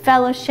 there's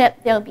fellowship,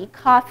 there'll be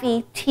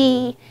coffee,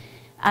 tea,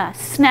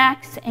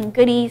 snacks and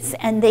goodies,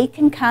 and they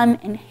can come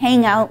and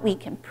hang out. We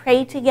can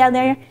pray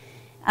together.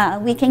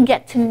 We can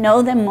get to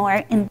know them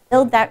more and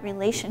build that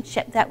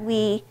relationship that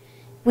we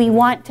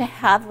want to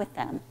have with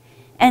them.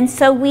 And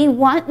so we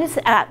want this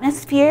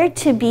atmosphere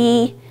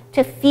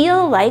to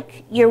feel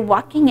like you're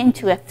walking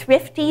into a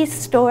thrifty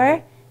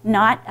store,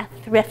 not a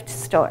thrift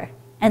store.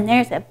 And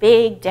there's a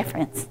big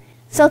difference.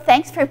 So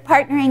thanks for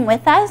partnering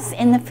with us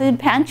in the food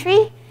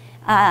pantry.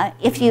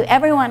 If you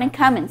ever want to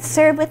come and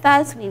serve with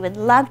us, we would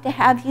love to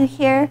have you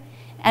here.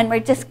 And we're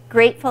just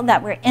grateful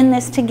that we're in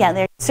this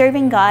together,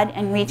 serving God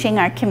and reaching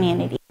our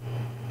community.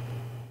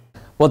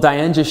 Well,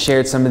 Diane just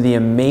shared some of the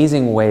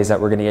amazing ways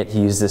that we're going to get to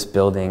use this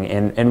building.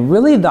 And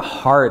really the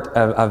heart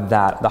of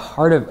that, the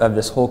heart of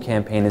this whole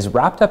campaign is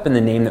wrapped up in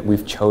the name that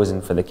we've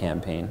chosen for the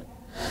campaign.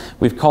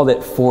 We've called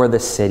it For the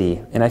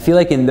City. And I feel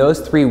like in those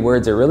 3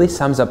 words, it really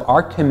sums up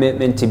our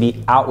commitment to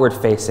be outward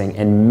facing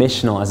and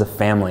missional as a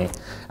family,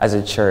 as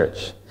a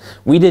church.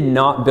 We did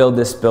not build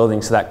this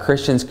building so that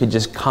Christians could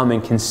just come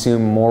and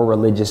consume more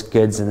religious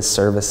goods and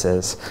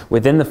services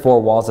within the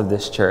 4 walls of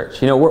this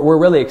church. You know, we're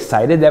really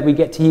excited that we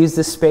get to use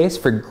this space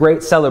for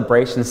great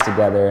celebrations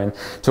together and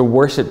to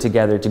worship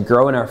together, to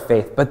grow in our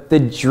faith. But the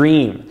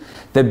dream,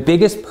 the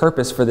biggest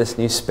purpose for this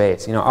new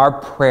space, you know, our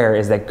prayer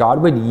is that God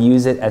would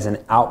use it as an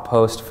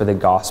outpost for the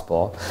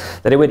gospel,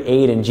 that it would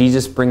aid in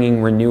Jesus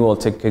bringing renewal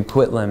to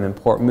Coquitlam and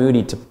Port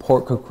Moody, to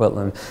Port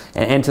Coquitlam,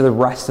 and to the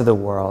rest of the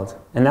world.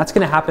 And that's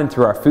going to happen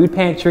through our food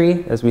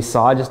pantry, as we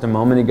saw just a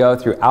moment ago,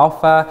 through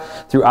Alpha,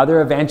 through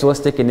other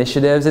evangelistic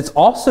initiatives. It's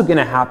also going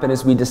to happen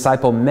as we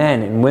disciple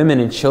men and women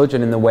and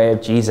children in the way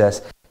of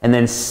Jesus, and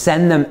then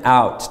send them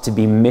out to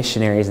be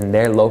missionaries in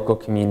their local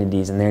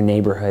communities and their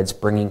neighborhoods,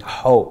 bringing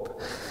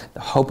hope, the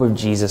hope of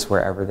Jesus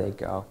wherever they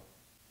go.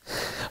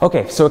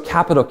 Okay, so a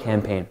capital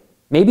campaign.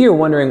 Maybe you're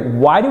wondering,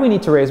 why do we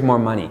need to raise more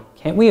money?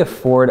 Can't we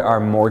afford our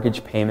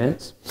mortgage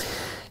payments?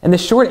 And the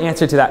short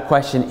answer to that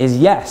question is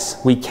yes,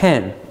 we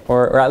can.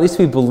 Or at least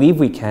we believe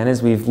we can,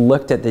 as we've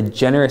looked at the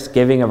generous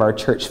giving of our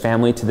church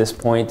family to this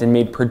point and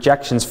made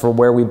projections for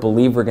where we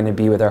believe we're going to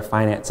be with our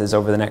finances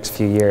over the next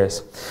few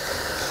years.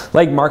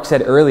 Like Mark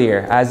said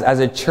earlier, as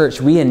a church,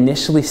 we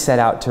initially set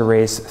out to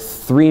raise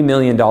 $3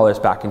 million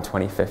back in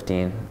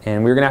 2015,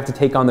 and we were going to have to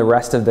take on the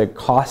rest of the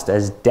cost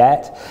as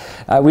debt.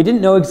 We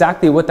didn't know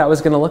exactly what that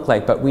was going to look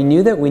like, but we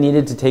knew that we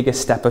needed to take a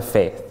step of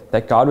faith,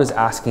 that God was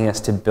asking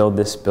us to build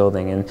this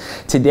building. And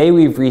today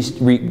we've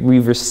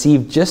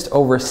received just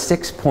over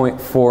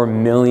 $6.4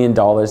 million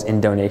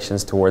in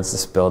donations towards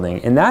this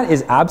building. And that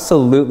is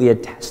absolutely a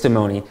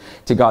testimony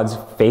to God's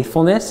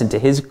faithfulness and to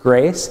His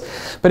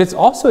grace, but it's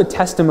also a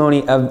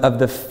testimony of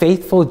the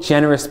faithful,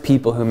 generous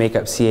people who make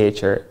up CA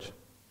Church.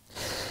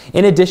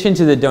 In addition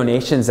to the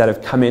donations that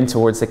have come in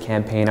towards the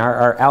campaign,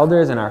 our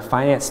elders and our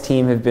finance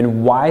team have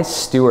been wise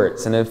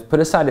stewards and have put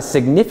aside a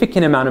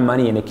significant amount of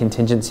money in a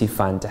contingency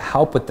fund to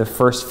help with the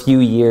first few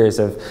years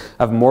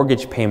of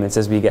mortgage payments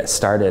as we get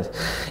started.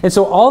 And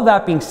so all of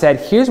that being said,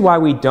 here's why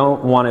we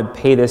don't want to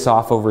pay this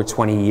off over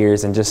 20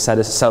 years and just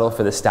settle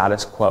for the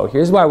status quo.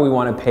 Here's why we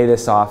want to pay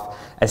this off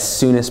as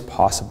soon as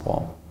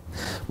possible.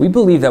 We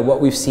believe that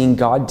what we've seen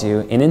God do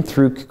in and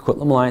through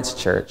Coquitlam Alliance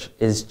Church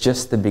is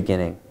just the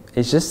beginning.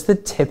 It's just the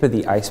tip of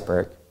the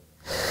iceberg.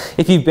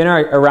 If you've been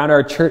around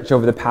our church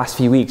over the past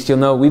few weeks, you'll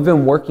know we've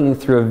been working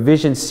through a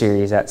vision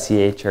series at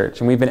CA Church,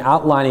 and we've been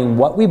outlining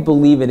what we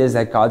believe it is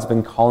that God's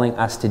been calling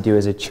us to do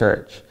as a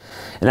church.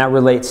 And that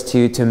relates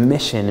to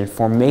mission and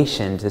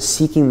formation, to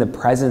seeking the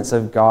presence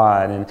of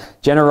God, and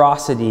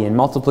generosity and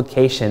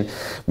multiplication,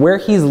 where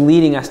He's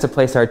leading us to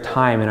place our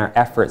time and our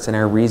efforts and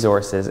our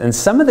resources. And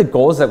some of the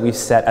goals that we've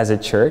set as a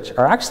church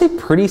are actually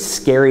pretty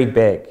scary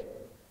big.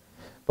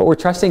 But we're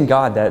trusting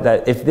God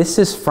that if this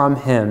is from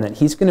Him, that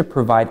He's going to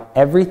provide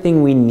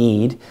everything we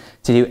need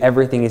to do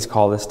everything He's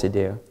called us to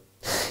do.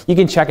 You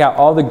can check out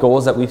all the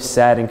goals that we've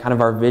set and kind of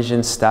our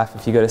vision stuff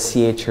if you go to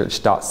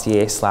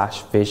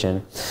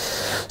cachurch.ca/vision.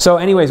 So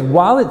anyways,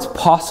 while it's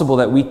possible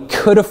that we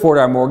could afford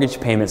our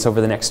mortgage payments over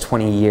the next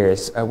 20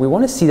 years, we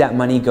want to see that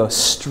money go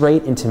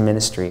straight into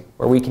ministry,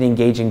 where we can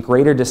engage in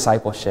greater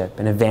discipleship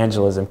and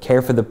evangelism,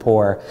 care for the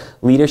poor,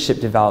 leadership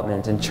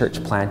development, and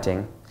church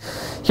planting.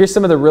 Here's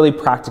some of the really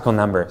practical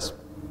numbers.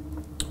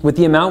 With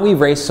the amount we've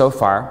raised so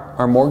far,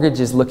 our mortgage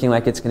is looking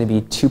like it's going to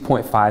be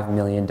 $2.5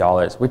 million,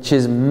 which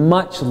is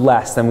much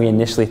less than we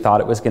initially thought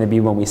it was going to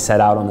be when we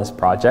set out on this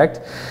project,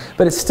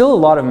 but it's still a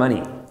lot of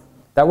money.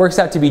 That works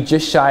out to be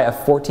just shy of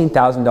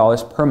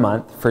 $14,000 per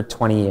month for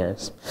 20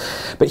 years.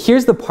 But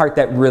here's the part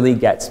that really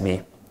gets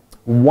me.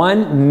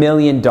 $1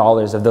 million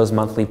of those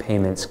monthly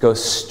payments go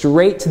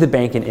straight to the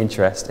bank in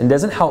interest and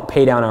doesn't help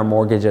pay down our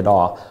mortgage at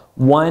all.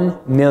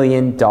 $1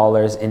 million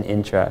in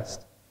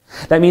interest.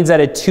 That means that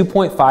a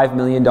 $2.5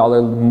 million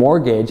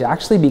mortgage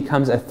actually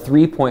becomes a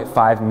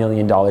 $3.5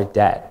 million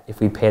debt if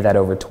we pay that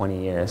over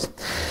 20 years.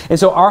 And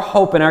so our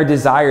hope and our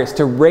desire is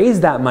to raise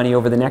that money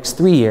over the next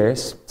 3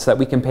 years so that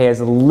we can pay as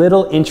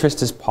little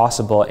interest as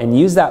possible and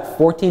use that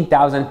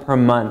 $14,000 per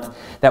month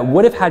that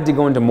would have had to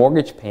go into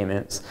mortgage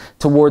payments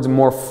towards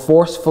more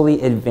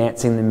forcefully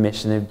advancing the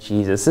mission of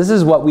Jesus. This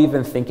is what we've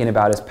been thinking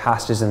about as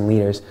pastors and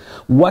leaders.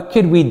 What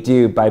could we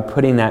do by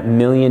putting that $1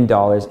 million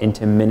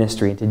into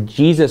ministry, into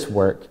Jesus'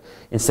 work,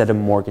 instead of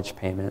mortgage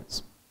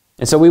payments?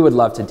 And so we would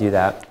love to do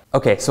that.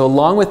 Okay, so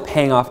along with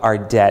paying off our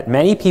debt,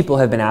 many people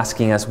have been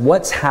asking us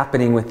what's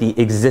happening with the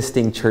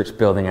existing church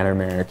building at our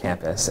Mariner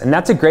campus. And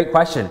that's a great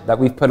question that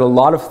we've put a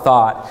lot of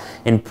thought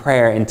and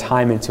prayer and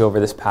time into over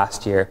this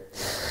past year.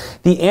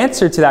 The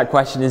answer to that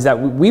question is that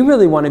we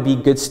really want to be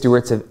good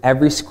stewards of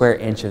every square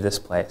inch of this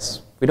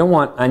place. We don't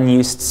want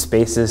unused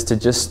spaces to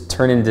just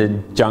turn into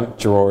junk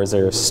drawers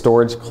or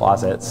storage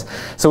closets.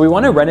 So we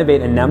want to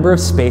renovate a number of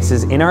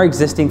spaces in our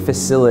existing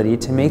facility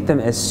to make them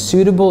as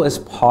suitable as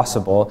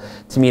possible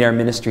to meet our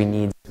ministry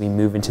needs as we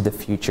move into the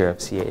future of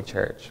CA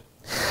Church.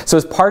 So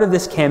as part of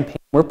this campaign,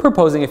 we're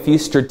proposing a few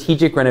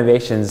strategic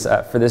renovations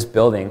for this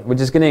building, which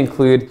is going to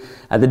include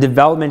the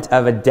development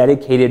of a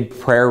dedicated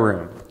prayer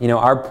room. You know,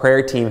 our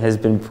prayer team has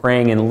been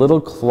praying in little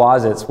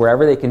closets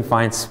wherever they can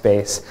find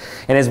space.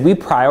 And as we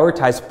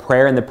prioritize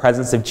prayer in the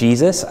presence of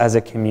Jesus as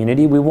a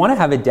community, we want to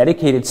have a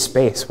dedicated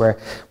space where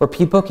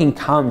people can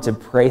come to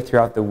pray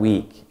throughout the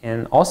week.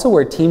 And also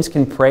where teams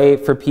can pray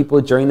for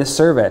people during the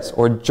service,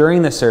 or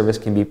during the service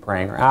can be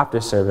praying, or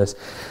after service.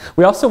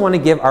 We also want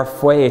to give our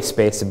foyer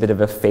space a bit of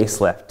a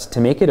facelift to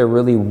make it a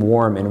really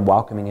warm and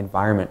welcoming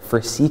environment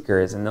for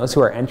seekers and those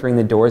who are entering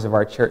the doors of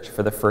our church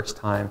for the first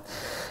time.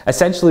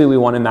 Essentially, we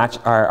want to match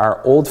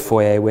our old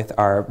foyer with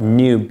our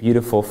new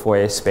beautiful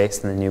foyer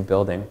space in the new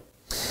building.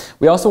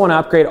 We also want to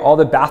upgrade all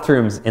the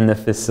bathrooms in the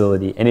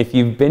facility. And if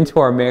you've been to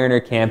our Mariner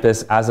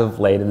campus as of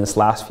late in this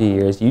last few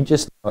years, you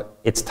just know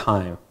it's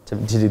time to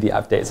do the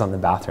updates on the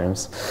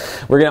bathrooms.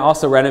 We're going to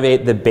also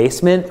renovate the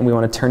basement, and we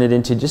want to turn it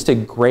into just a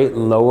great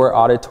lower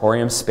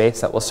auditorium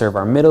space that will serve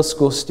our middle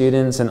school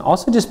students, and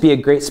also just be a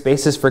great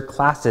spaces for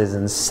classes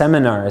and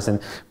seminars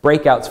and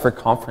breakouts for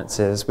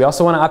conferences. We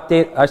also want to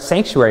update our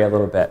sanctuary a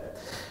little bit.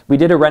 We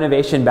did a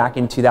renovation back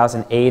in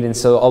 2008, and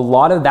so a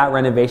lot of that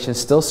renovation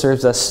still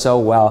serves us so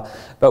well.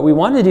 But we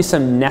wanted to do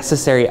some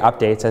necessary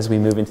updates as we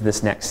move into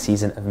this next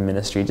season of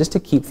ministry, just to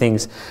keep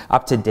things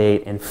up to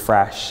date and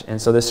fresh.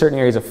 And so there's certain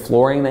areas of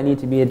flooring that need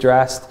to be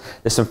addressed.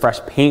 There's some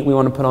fresh paint we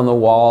want to put on the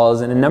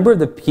walls, and a number of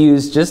the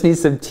pews just need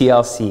some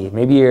TLC.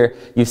 Maybe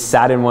you've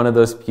sat in one of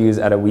those pews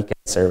at a weekend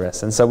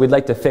service, and so we'd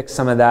like to fix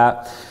some of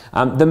that.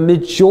 The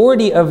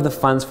majority of the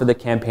funds for the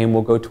campaign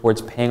will go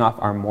towards paying off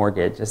our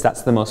mortgage, as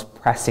that's the most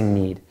pressing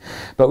need.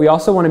 But we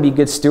also want to be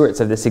good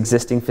stewards of this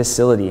existing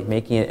facility,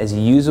 making it as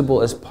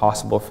usable as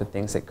possible for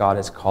things that God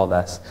has called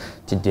us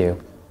to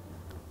do.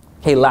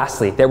 Okay,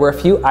 lastly, there were a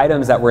few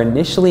items that were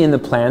initially in the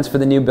plans for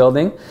the new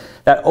building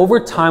that over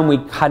time we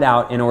cut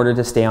out in order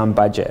to stay on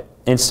budget.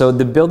 And so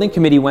the building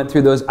committee went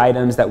through those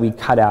items that we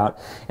cut out,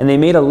 and they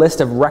made a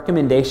list of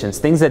recommendations,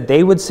 things that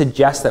they would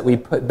suggest that we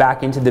put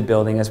back into the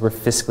building as we're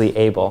fiscally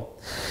able.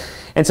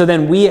 And so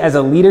then we, as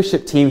a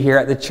leadership team here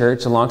at the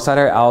church, alongside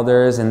our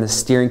elders and the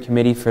steering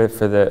committee for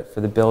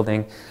the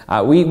building,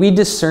 we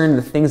discerned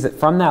the things that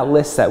from that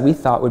list that we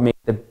thought would make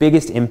the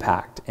biggest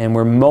impact and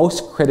were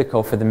most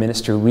critical for the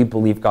ministry we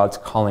believe God's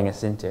calling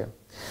us into.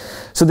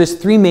 So there's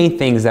three main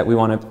things that we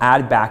want to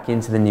add back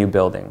into the new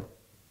building.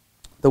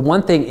 The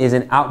one thing is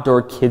an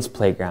outdoor kids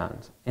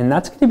playground, and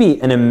that's going to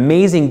be an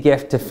amazing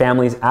gift to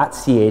families at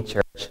CA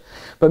Church.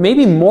 But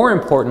maybe more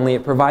importantly,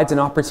 it provides an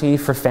opportunity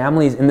for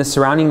families in the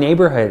surrounding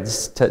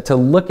neighborhoods to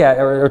look at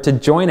or to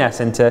join us,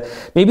 and to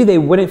maybe they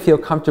wouldn't feel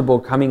comfortable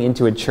coming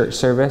into a church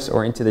service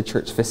or into the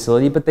church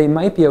facility, but they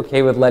might be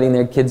okay with letting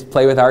their kids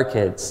play with our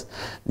kids,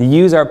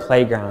 use our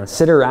playground,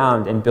 sit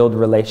around and build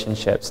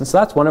relationships. And so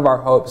that's one of our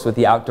hopes with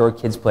the outdoor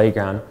kids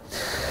playground.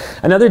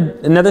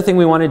 Another thing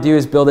we want to do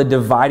is build a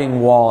dividing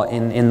wall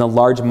in the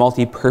large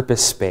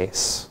multi-purpose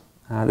space.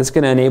 That's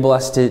going to enable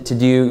us to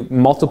do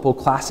multiple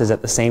classes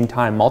at the same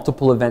time,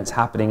 multiple events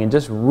happening, and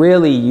just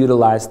really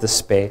utilize the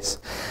space.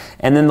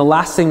 And then the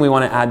last thing we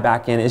want to add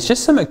back in is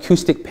just some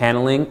acoustic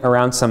paneling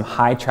around some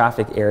high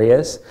traffic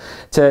areas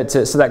so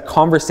that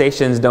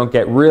conversations don't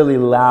get really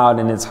loud,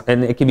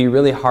 and it can be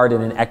really hard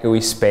in an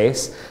echoey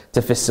space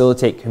to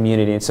facilitate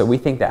community. And so we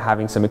think that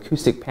having some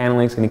acoustic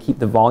paneling is going to keep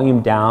the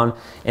volume down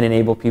and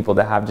enable people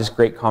to have just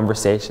great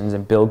conversations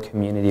and build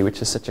community,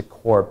 which is such a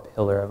core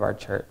pillar of our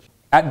church.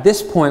 At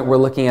this point, we're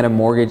looking at a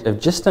mortgage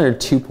of just under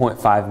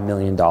 $2.5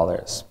 million.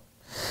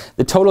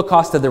 The total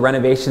cost of the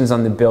renovations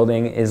on the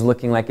building is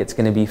looking like it's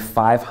going to be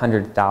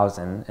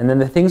 $500,000. And then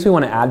the things we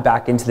want to add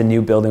back into the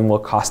new building will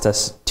cost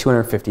us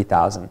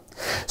 $250,000.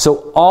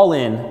 So all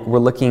in, we're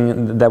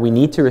looking that we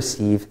need to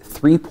receive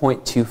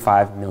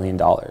 $3.25 million.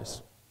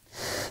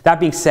 That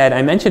being said,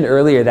 I mentioned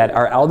earlier that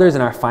our elders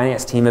and our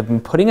finance team have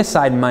been putting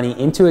aside money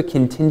into a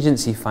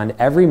contingency fund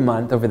every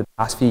month over the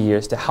past few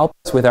years to help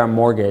us with our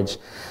mortgage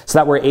so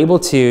that we're able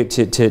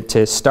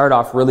to start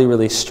off really,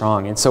 really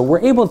strong. And so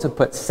we're able to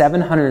put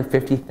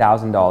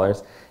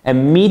 $750,000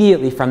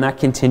 immediately from that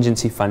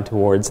contingency fund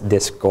towards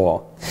this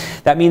goal.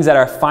 That means that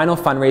our final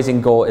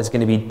fundraising goal is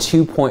going to be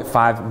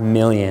 $2.5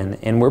 million,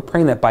 and we're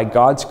praying that by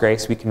God's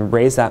grace we can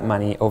raise that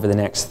money over the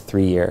next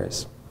 3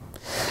 years.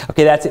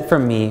 Okay, that's it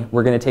from me.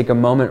 We're going to take a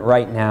moment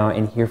right now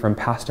and hear from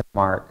Pastor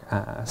Mark,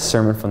 a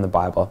sermon from the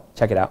Bible.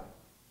 Check it out.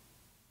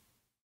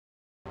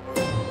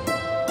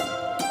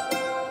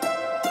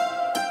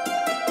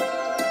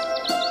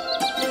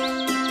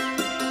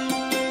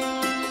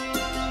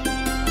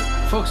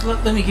 Folks,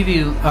 let me give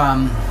you,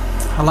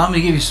 allow me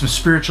to give you some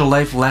spiritual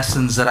life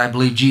lessons that I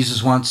believe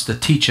Jesus wants to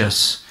teach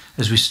us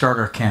as we start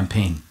our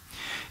campaign.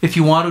 If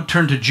you want to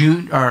turn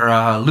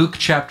to Luke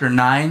chapter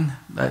 9,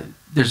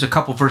 there's a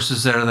couple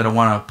verses there that I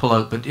want to pull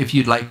out, but if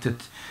you'd like to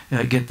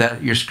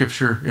get your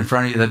scripture in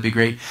front of you, that'd be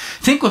great.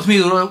 Think with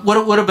me what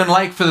it would have been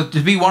like to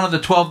be one of the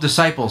 12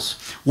 disciples,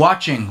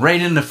 watching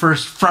right in the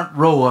front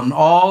row on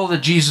all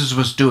that Jesus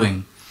was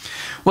doing.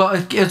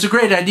 Well, it's a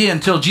great idea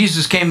until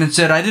Jesus came and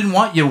said, I didn't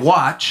want you to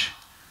watch.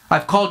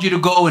 I've called you to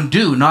go and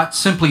do, not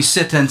simply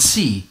sit and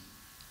see.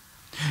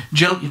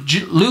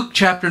 Luke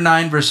chapter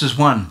 9, verses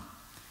 1.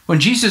 When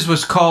Jesus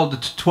was called the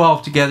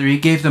 12 together, he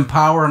gave them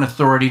power and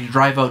authority to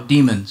drive out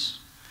demons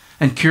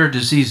and cure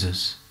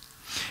diseases.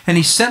 And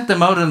he sent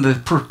them out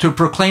to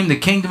proclaim the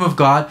kingdom of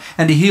God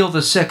and to heal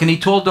the sick. And he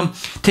told them,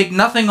 take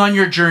nothing on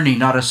your journey,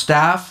 not a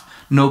staff,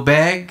 no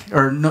bag,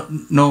 or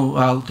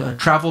no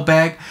travel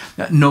bag,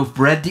 no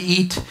bread to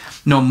eat,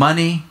 no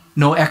money,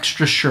 no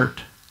extra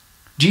shirt.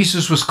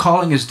 Jesus was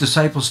calling his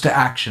disciples to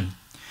action.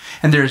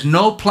 And there is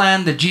no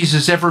plan that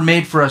Jesus ever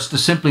made for us to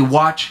simply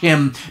watch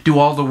him do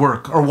all the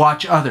work or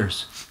watch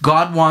others.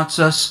 God wants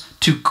us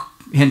to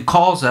and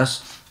calls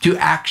us to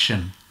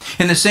action.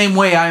 In the same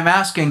way, I'm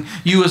asking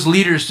you as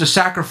leaders to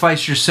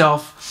sacrifice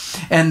yourself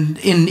and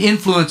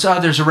influence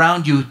others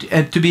around you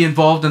to be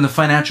involved in the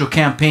financial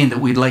campaign that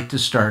we'd like to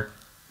start.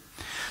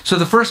 So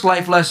the first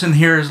life lesson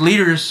here is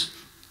leaders,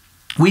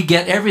 we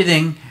get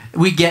everything,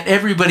 we get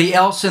everybody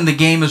else in the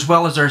game as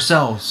well as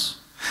ourselves.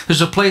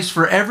 There's a place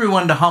for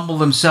everyone to humble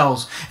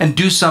themselves and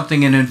do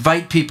something and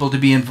invite people to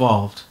be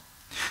involved.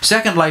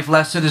 Second life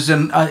lesson is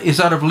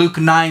out of Luke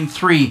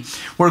 9:3,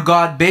 where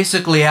God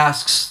basically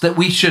asks that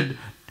we should,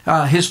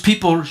 his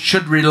people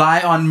should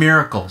rely on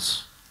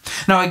miracles.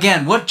 Now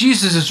again, what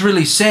Jesus is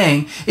really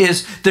saying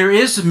is there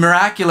is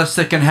miraculous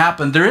that can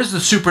happen. There is the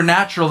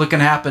supernatural that can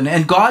happen,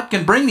 and God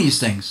can bring these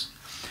things.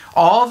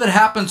 All that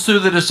happens through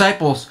the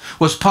disciples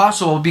was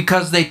possible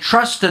because they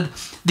trusted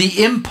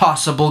the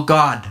impossible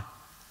God.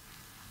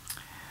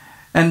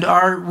 And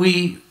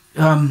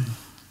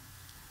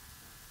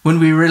when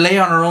we rely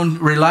on our own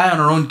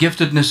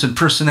giftedness and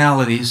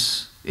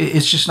personalities,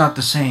 it's just not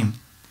the same.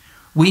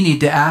 We need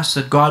to ask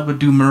that God would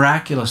do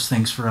miraculous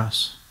things for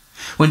us.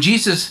 When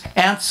Jesus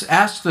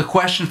asked the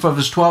question for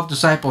his 12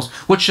 disciples,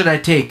 what should I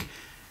take?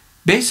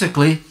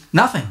 Basically,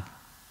 nothing.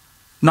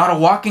 Not a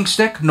walking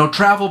stick, no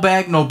travel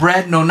bag, no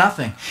bread, no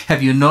nothing.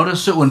 Have you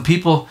noticed that when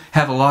people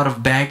have a lot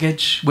of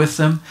baggage with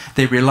them,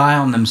 they rely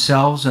on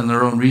themselves and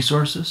their own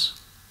resources?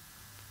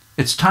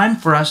 It's time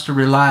for us to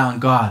rely on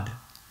God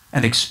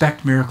and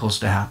expect miracles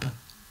to happen.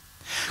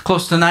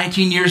 Close to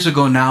 19 years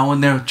ago now,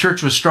 when the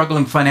church was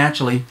struggling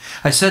financially,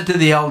 I said to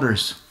the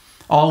elders,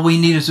 all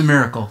we need is a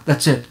miracle.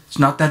 That's it. It's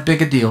not that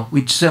big a deal.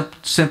 We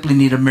simply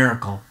need a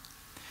miracle.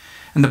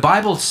 And the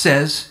Bible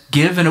says,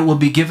 give and it will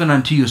be given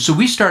unto you. So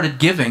we started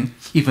giving,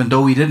 even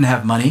though we didn't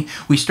have money.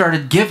 We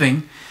started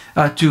giving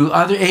to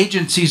other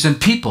agencies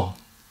and people.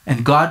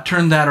 And God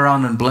turned that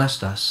around and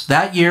blessed us.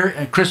 That year,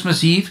 at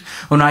Christmas Eve,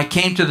 when I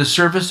came to the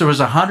service, there was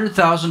a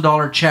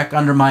 $100,000 check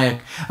under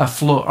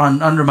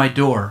my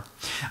door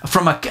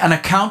from an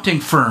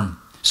accounting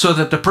firm, so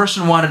that the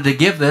person wanted to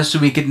give this so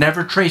we could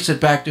never trace it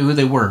back to who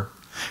they were.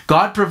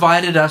 God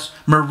provided us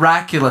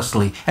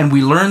miraculously, and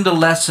we learned the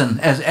lesson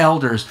as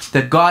elders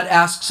that God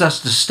asks us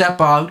to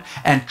step out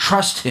and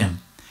trust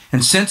Him.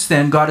 And since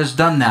then, God has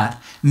done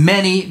that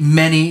many,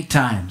 many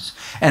times,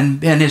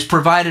 and has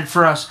provided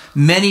for us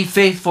many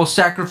faithful,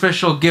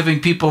 sacrificial, giving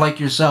people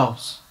like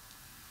yourselves.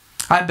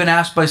 I've been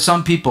asked by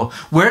some people,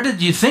 where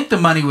did you think the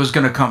money was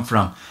going to come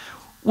from?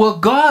 Well,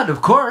 God,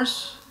 of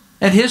course,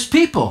 and His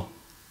people.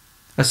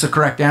 That's the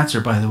correct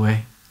answer, by the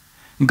way.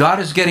 God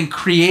is getting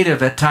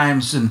creative at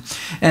times in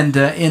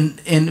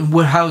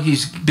how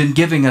He's been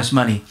giving us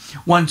money.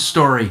 One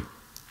story.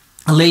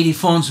 A lady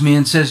phones me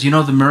and says, you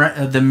know,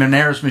 the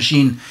Monera's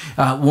machine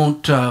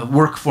won't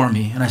work for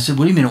me. And I said,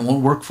 what do you mean it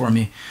won't work for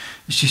me?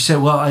 She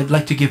said, well, I'd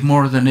like to give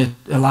more than it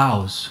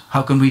allows.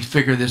 How can we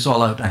figure this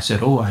all out? And I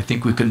said, oh, I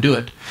think we can do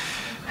it.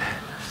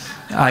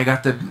 I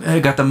got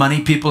the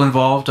money people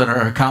involved and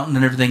our accountant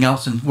and everything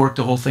else and worked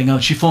the whole thing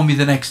out. She phoned me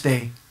the next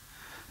day.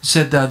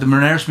 Said, the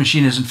Monera's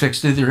machine isn't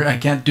fixed either. I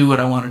can't do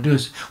what I want to do. I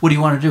said, what do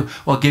you want to do?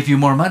 Well, I'll give you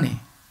more money.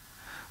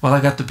 Well, I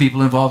got the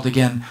people involved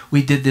again.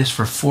 We did this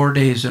for 4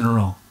 days in a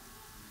row.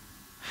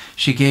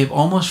 She gave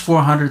almost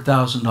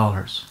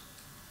 $400,000.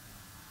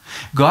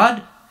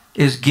 God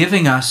is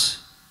giving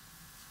us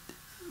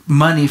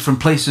money from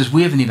places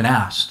we haven't even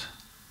asked.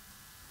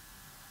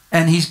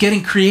 And He's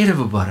getting creative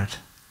about it.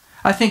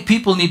 I think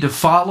people need to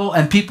follow,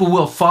 and people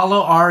will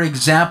follow our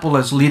example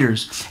as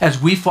leaders,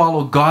 as we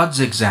follow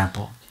God's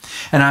example.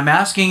 And I'm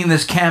asking in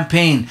this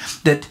campaign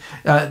that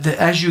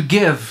as you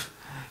give,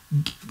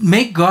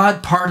 make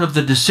God part of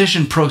the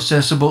decision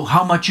process about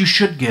how much you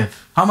should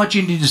give, how much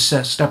you need to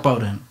step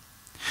out in.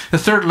 The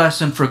third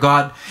lesson for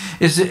God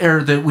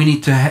that we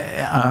need to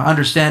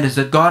understand is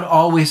that God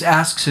always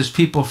asks His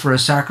people for a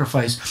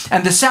sacrifice.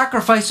 And the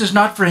sacrifice is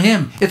not for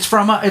Him, it's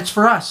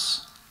for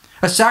us.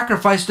 A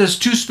sacrifice does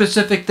two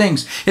specific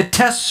things. It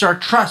tests our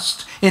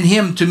trust in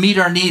Him to meet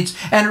our needs,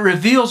 and it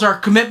reveals our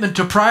commitment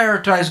to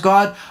prioritize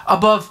God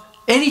above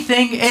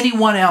anything,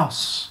 anyone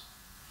else.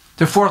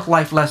 The fourth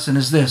life lesson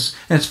is this,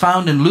 and it's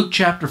found in Luke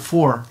chapter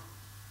 4.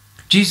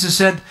 Jesus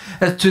said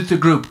to the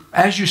group,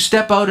 as you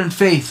step out in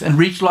faith and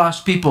reach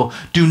lost people,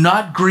 do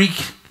not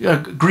greet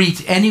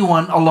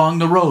anyone along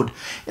the road.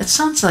 It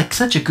sounds like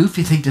such a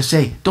goofy thing to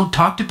say. Don't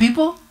talk to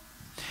people?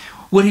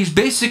 What He's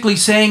basically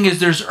saying is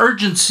there's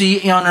urgency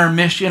in our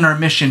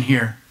mission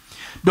here.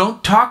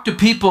 Don't talk to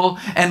people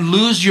and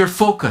lose your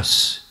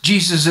focus.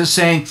 Jesus is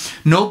saying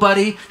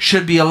nobody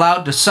should be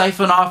allowed to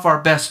siphon off our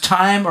best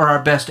time or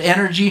our best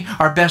energy,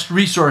 our best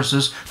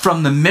resources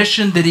from the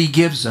mission that He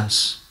gives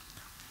us.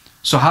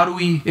 So how do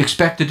we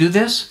expect to do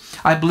this?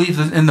 I believe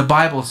that in the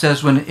Bible it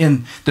says when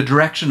in the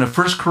direction of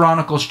 1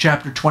 Chronicles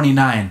chapter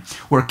 29,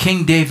 where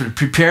King David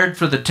prepared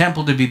for the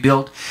temple to be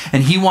built,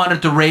 and he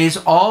wanted to raise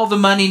all the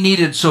money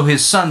needed so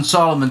his son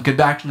Solomon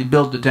could actually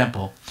build the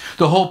temple.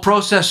 The whole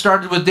process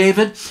started with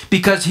David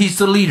because he's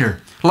the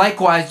leader.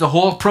 Likewise, the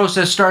whole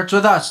process starts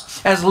with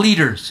us as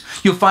leaders.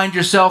 You'll find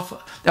yourself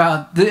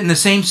in the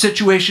same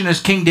situation as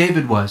King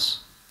David was.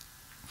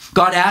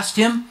 God asked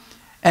him,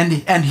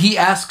 and He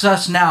asks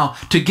us now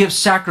to give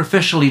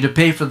sacrificially to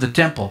pay for the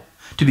temple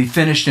to be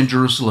finished in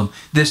Jerusalem.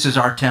 This is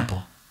our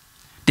temple.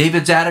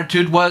 David's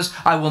attitude was,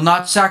 I will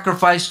not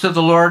sacrifice to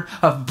the Lord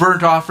a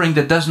burnt offering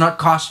that does not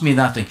cost me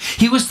nothing.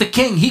 He was the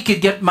king. He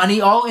could get money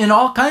in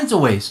all kinds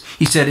of ways.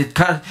 He said,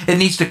 it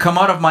needs to come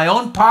out of my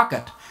own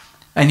pocket.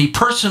 And he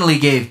personally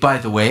gave, by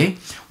the way,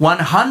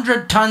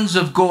 100 tons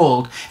of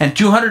gold and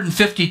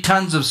 250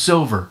 tons of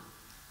silver.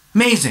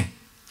 Amazing.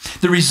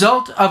 The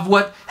result of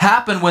what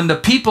happened when the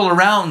people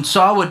around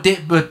saw what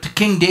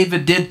King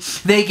David did,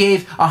 they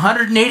gave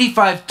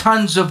 185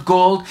 tons of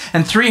gold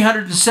and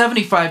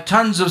 375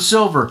 tons of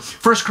silver.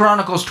 1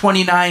 Chronicles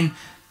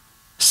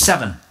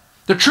 29:7.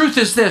 The truth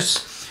is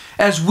this: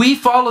 as we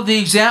follow the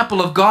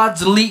example of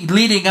God's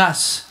leading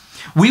us,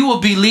 we will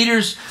be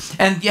leaders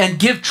and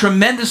give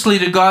tremendously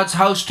to God's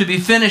house to be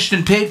finished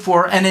and paid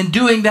for. And in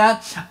doing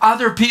that,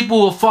 other people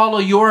will follow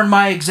your and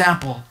my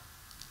example.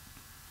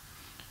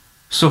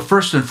 So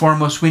first and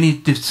foremost, we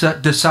need to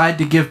decide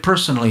to give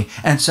personally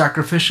and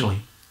sacrificially.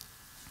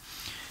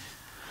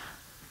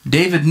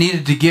 David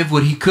needed to give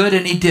what he could,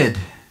 and he did.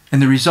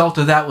 And the result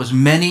of that was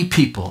many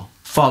people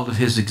followed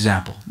his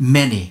example.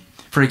 Many.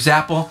 For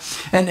example,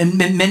 and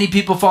many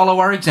people follow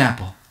our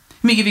example.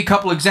 Let me give you a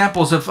couple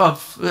examples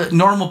of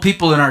normal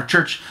people in our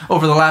church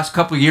over the last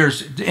couple of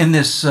years in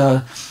this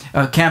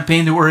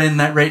campaign that we're in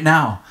right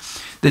now.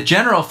 The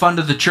general fund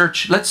of the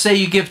church, let's say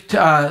you give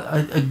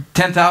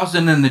 $10,000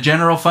 in the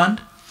general fund.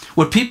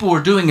 What people were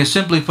doing is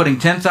simply putting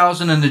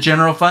 $10,000 in the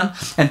general fund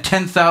and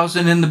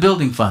 $10,000 in the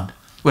building fund.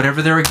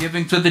 Whatever they were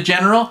giving to the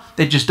general,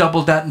 they just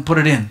doubled that and put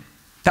it in.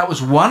 That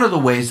was one of the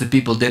ways that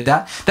people did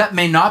that. That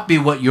may not be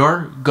what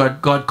your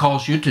God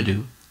calls you to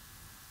do.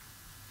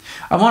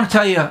 I want to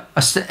tell you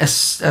a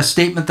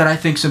statement that I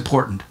think is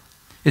important.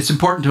 It's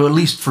important to, at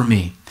least for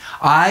me.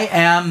 I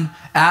am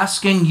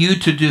asking you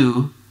to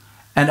do,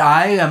 and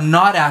I am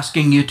not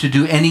asking you to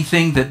do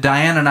anything that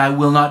Diane and I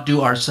will not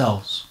do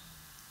ourselves.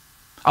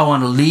 I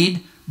want to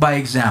lead by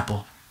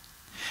example.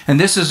 And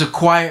this is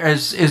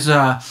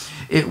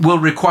it will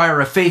require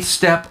a faith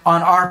step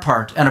on our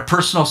part and a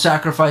personal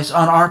sacrifice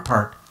on our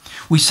part.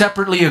 We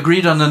separately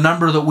agreed on the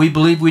number that we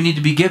believe we need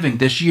to be giving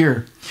this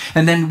year.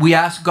 And then we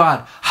asked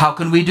God, how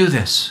can we do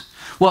this?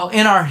 Well,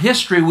 in our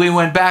history, we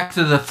went back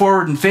to the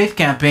Forward in Faith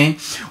campaign,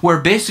 where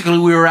basically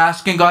we were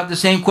asking God the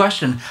same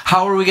question.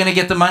 How are we going to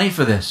get the money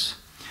for this?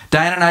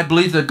 Diane and I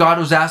believe that God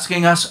was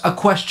asking us a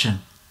question.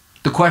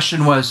 The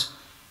question was,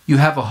 you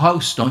have a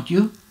house, don't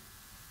you?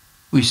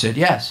 We said,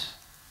 yes.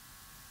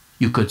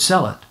 You could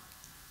sell it.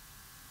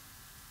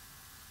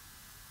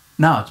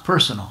 Now it's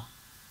personal.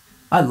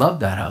 I love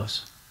that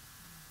house.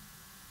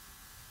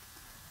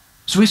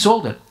 So we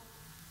sold it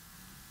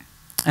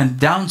and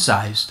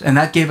downsized, and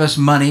that gave us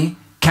money,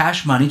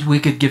 cash money, we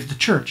could give the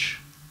church.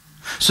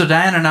 So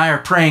Diane and I are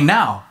praying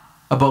now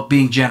about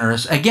being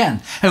generous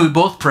again. And we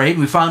both prayed.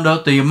 We found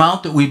out the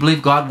amount that we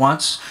believe God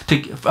wants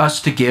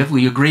us to give.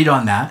 We agreed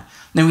on that.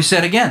 Then we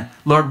said again,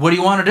 Lord, what do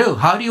you want to do?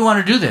 How do you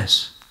want to do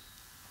this?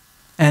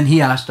 And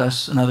he asked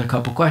us another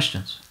couple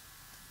questions.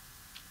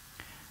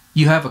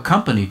 You have a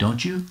company,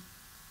 don't you?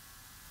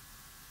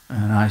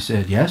 And I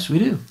said, yes, we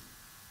do.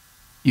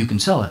 You can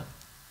sell it.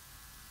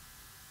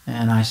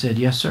 And I said,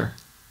 yes, sir.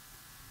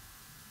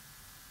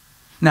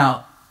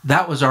 Now,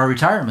 that was our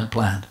retirement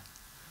plan.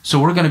 So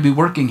we're going to be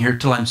working here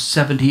till I'm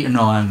 70.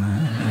 No.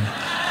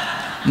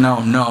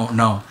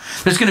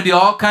 There's going to be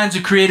all kinds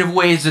of creative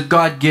ways that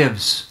God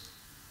gives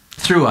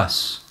through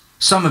us.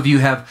 Some of you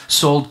have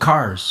sold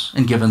cars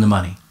and given the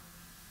money.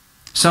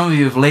 Some of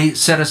you have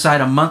set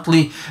aside a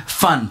monthly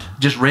fund,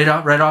 just right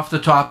off the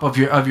top of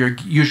your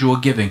usual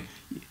giving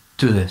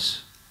to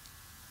this.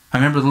 I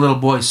remember the little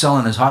boy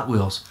selling his Hot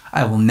Wheels.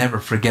 I will never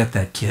forget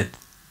that kid.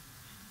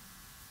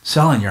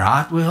 Selling your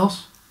Hot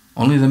Wheels?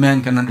 Only the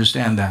men can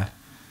understand that.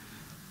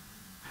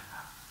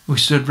 We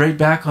stood right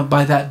back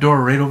by that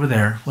door right over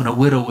there when a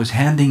widow was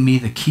handing me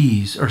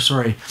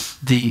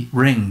the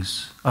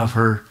rings of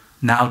her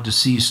now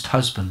deceased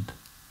husband.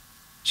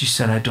 She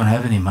said, I don't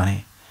have any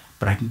money,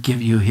 but I can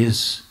give you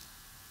his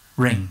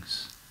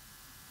rings.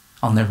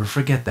 I'll never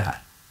forget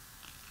that.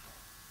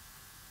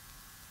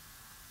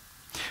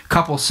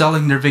 Couple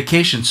selling their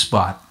vacation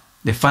spot.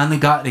 They finally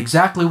got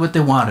exactly what they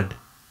wanted.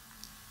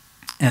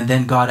 And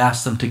then God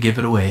asked them to give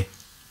it away.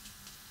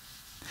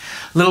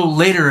 A little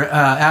later,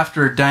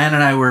 after Diane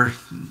and I were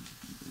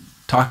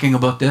talking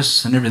about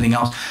this and everything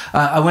else,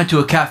 I went to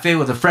a cafe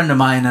with a friend of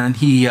mine, and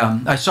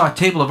I saw a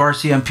table of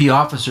RCMP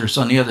officers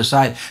on the other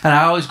side. And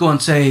I always go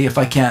and say, if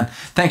I can,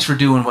 thanks for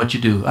doing what you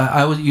do.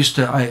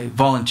 I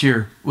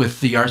volunteer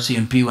with the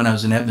RCMP when I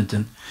was in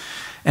Edmonton.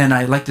 And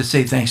I like to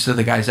say thanks to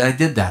the guys. I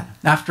did that.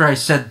 After I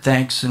said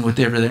thanks and with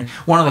everything,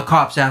 one of the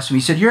cops asked me,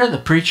 he said, you're the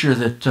preacher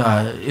that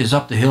is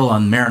up the hill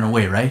on Marin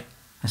Way, right?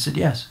 I said,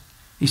 yes.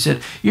 He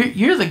said,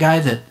 you're the guy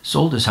that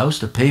sold his house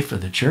to pay for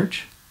the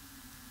church?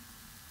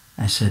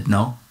 I said,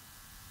 no.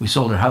 We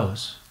sold our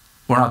house.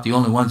 We're not the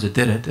only ones that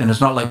did it. And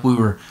it's not like we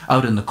were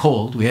out in the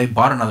cold. We had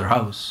bought another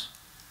house.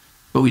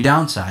 But we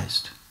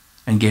downsized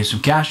and gave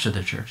some cash to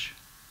the church.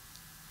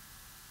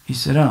 He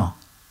said, oh,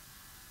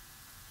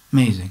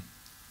 amazing.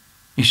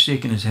 He's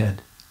shaking his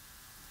head.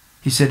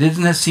 He said,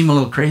 doesn't that seem a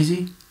little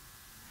crazy?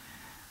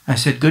 I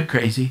said, good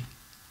crazy.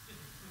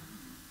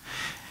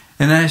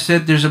 And then I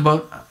said, there's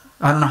about,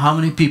 I don't know how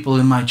many people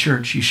in my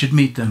church, you should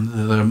meet them.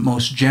 They're the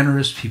most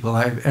generous people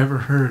I've ever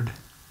heard.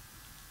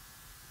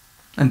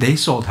 And they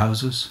sold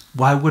houses.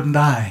 Why wouldn't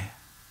I?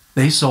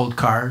 They sold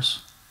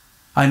cars.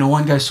 I know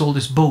one guy sold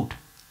his boat.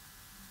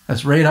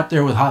 That's right up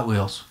there with Hot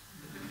Wheels.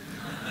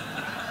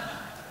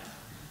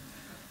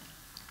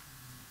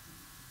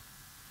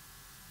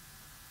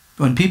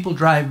 when people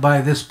drive by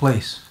this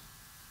place,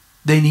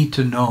 they need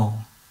to know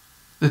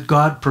that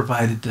God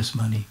provided this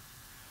money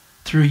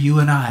through you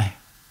and I.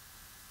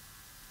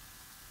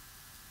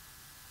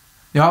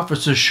 The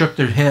officers shook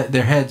their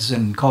heads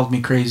and called me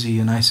crazy,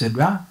 and I said,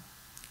 well,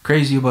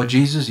 crazy about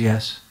Jesus?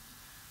 Yes.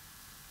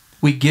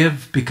 We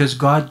give because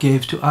God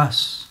gave to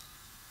us.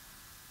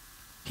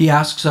 He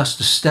asks us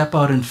to step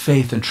out in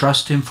faith and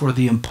trust Him for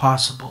the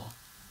impossible.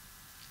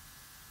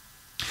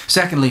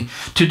 Secondly,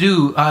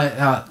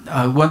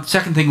 one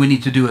second thing we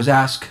need to do is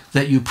ask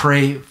that you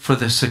pray for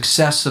the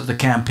success of the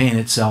campaign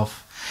itself,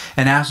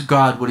 and ask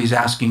God what He's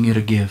asking you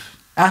to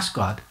give. Ask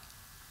God,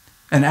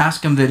 and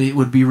ask Him that it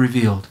would be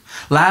revealed.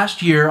 Last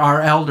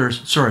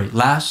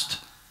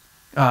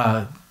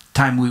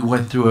time we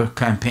went through a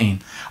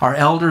campaign, our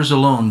elders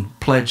alone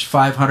pledged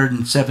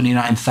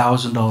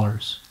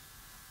 $579,000.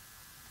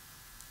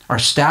 Our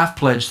staff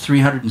pledged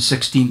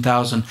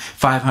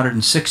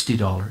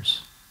 $316,560.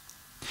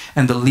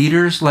 And the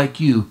leaders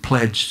like you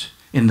pledged,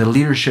 in the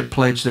leadership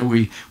pledge that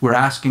we were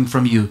asking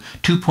from you,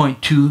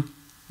 $2.2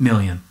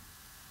 million.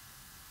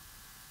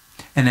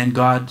 And then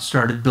God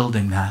started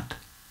building that.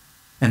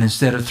 And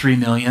instead of $3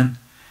 million,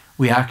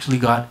 we actually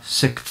got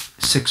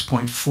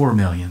 $6.4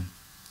 million.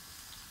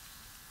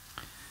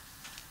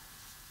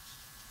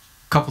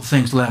 Couple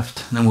things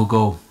left, and then we'll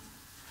go.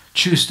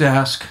 Choose to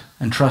ask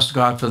and trust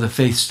God for the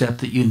faith step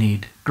that you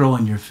need. Grow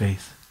in your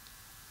faith.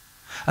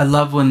 I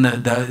love when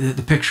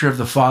the picture of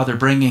the Father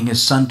bringing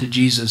His Son to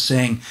Jesus,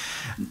 saying,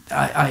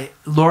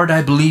 Lord,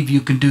 I believe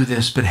you can do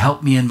this, but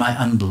help me in my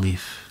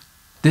unbelief.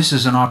 This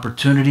is an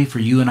opportunity for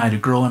you and I to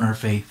grow in our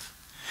faith.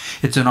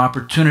 It's an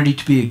opportunity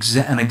to be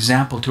an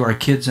example to our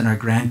kids and our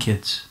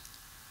grandkids.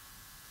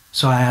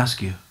 So I ask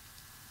you,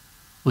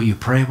 will you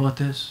pray about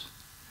this?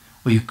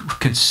 Will you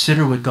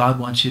consider what God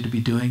wants you to be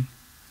doing?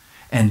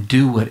 And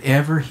do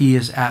whatever He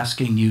is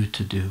asking you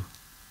to do.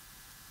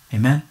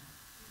 Amen?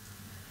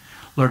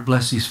 Lord,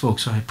 bless these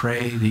folks. I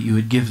pray that you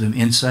would give them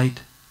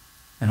insight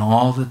and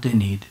all that they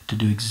need to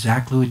do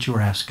exactly what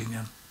you're asking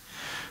them.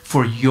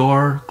 For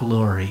your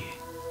glory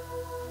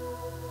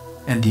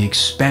and the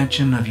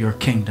expansion of your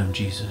kingdom,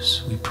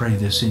 Jesus. We pray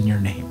this in your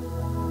name.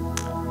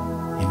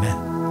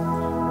 Amen.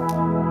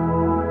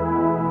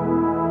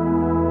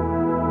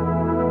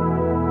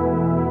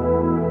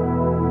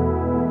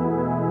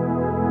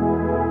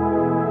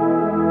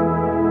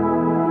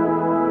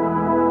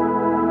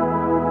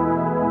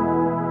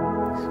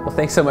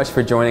 Thanks so much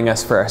for joining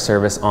us for our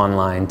service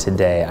online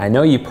today. I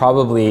know you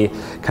probably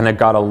kind of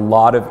got a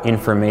lot of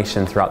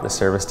information throughout the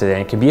service today.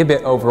 It can be a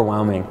bit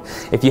overwhelming.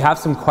 If you have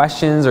some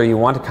questions or you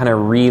want to kind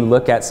of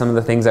re-look at some of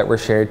the things that were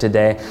shared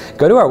today,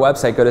 go to our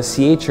website, go to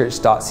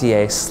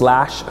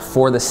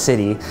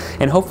cachurch.ca/forthecity,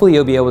 and hopefully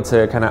you'll be able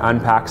to kind of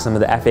unpack some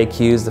of the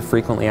FAQs, the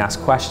frequently asked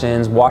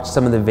questions, watch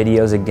some of the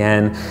videos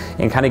again,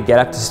 and kind of get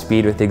up to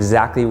speed with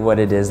exactly what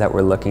it is that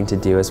we're looking to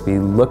do as we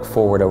look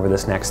forward over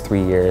this next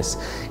 3 years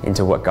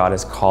into what God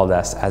has called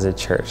us as a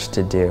church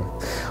to do.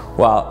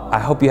 Well, I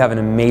hope you have an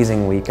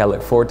amazing week. I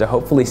look forward to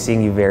hopefully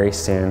seeing you very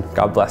soon.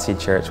 God bless you,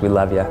 church. We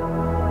love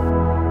you.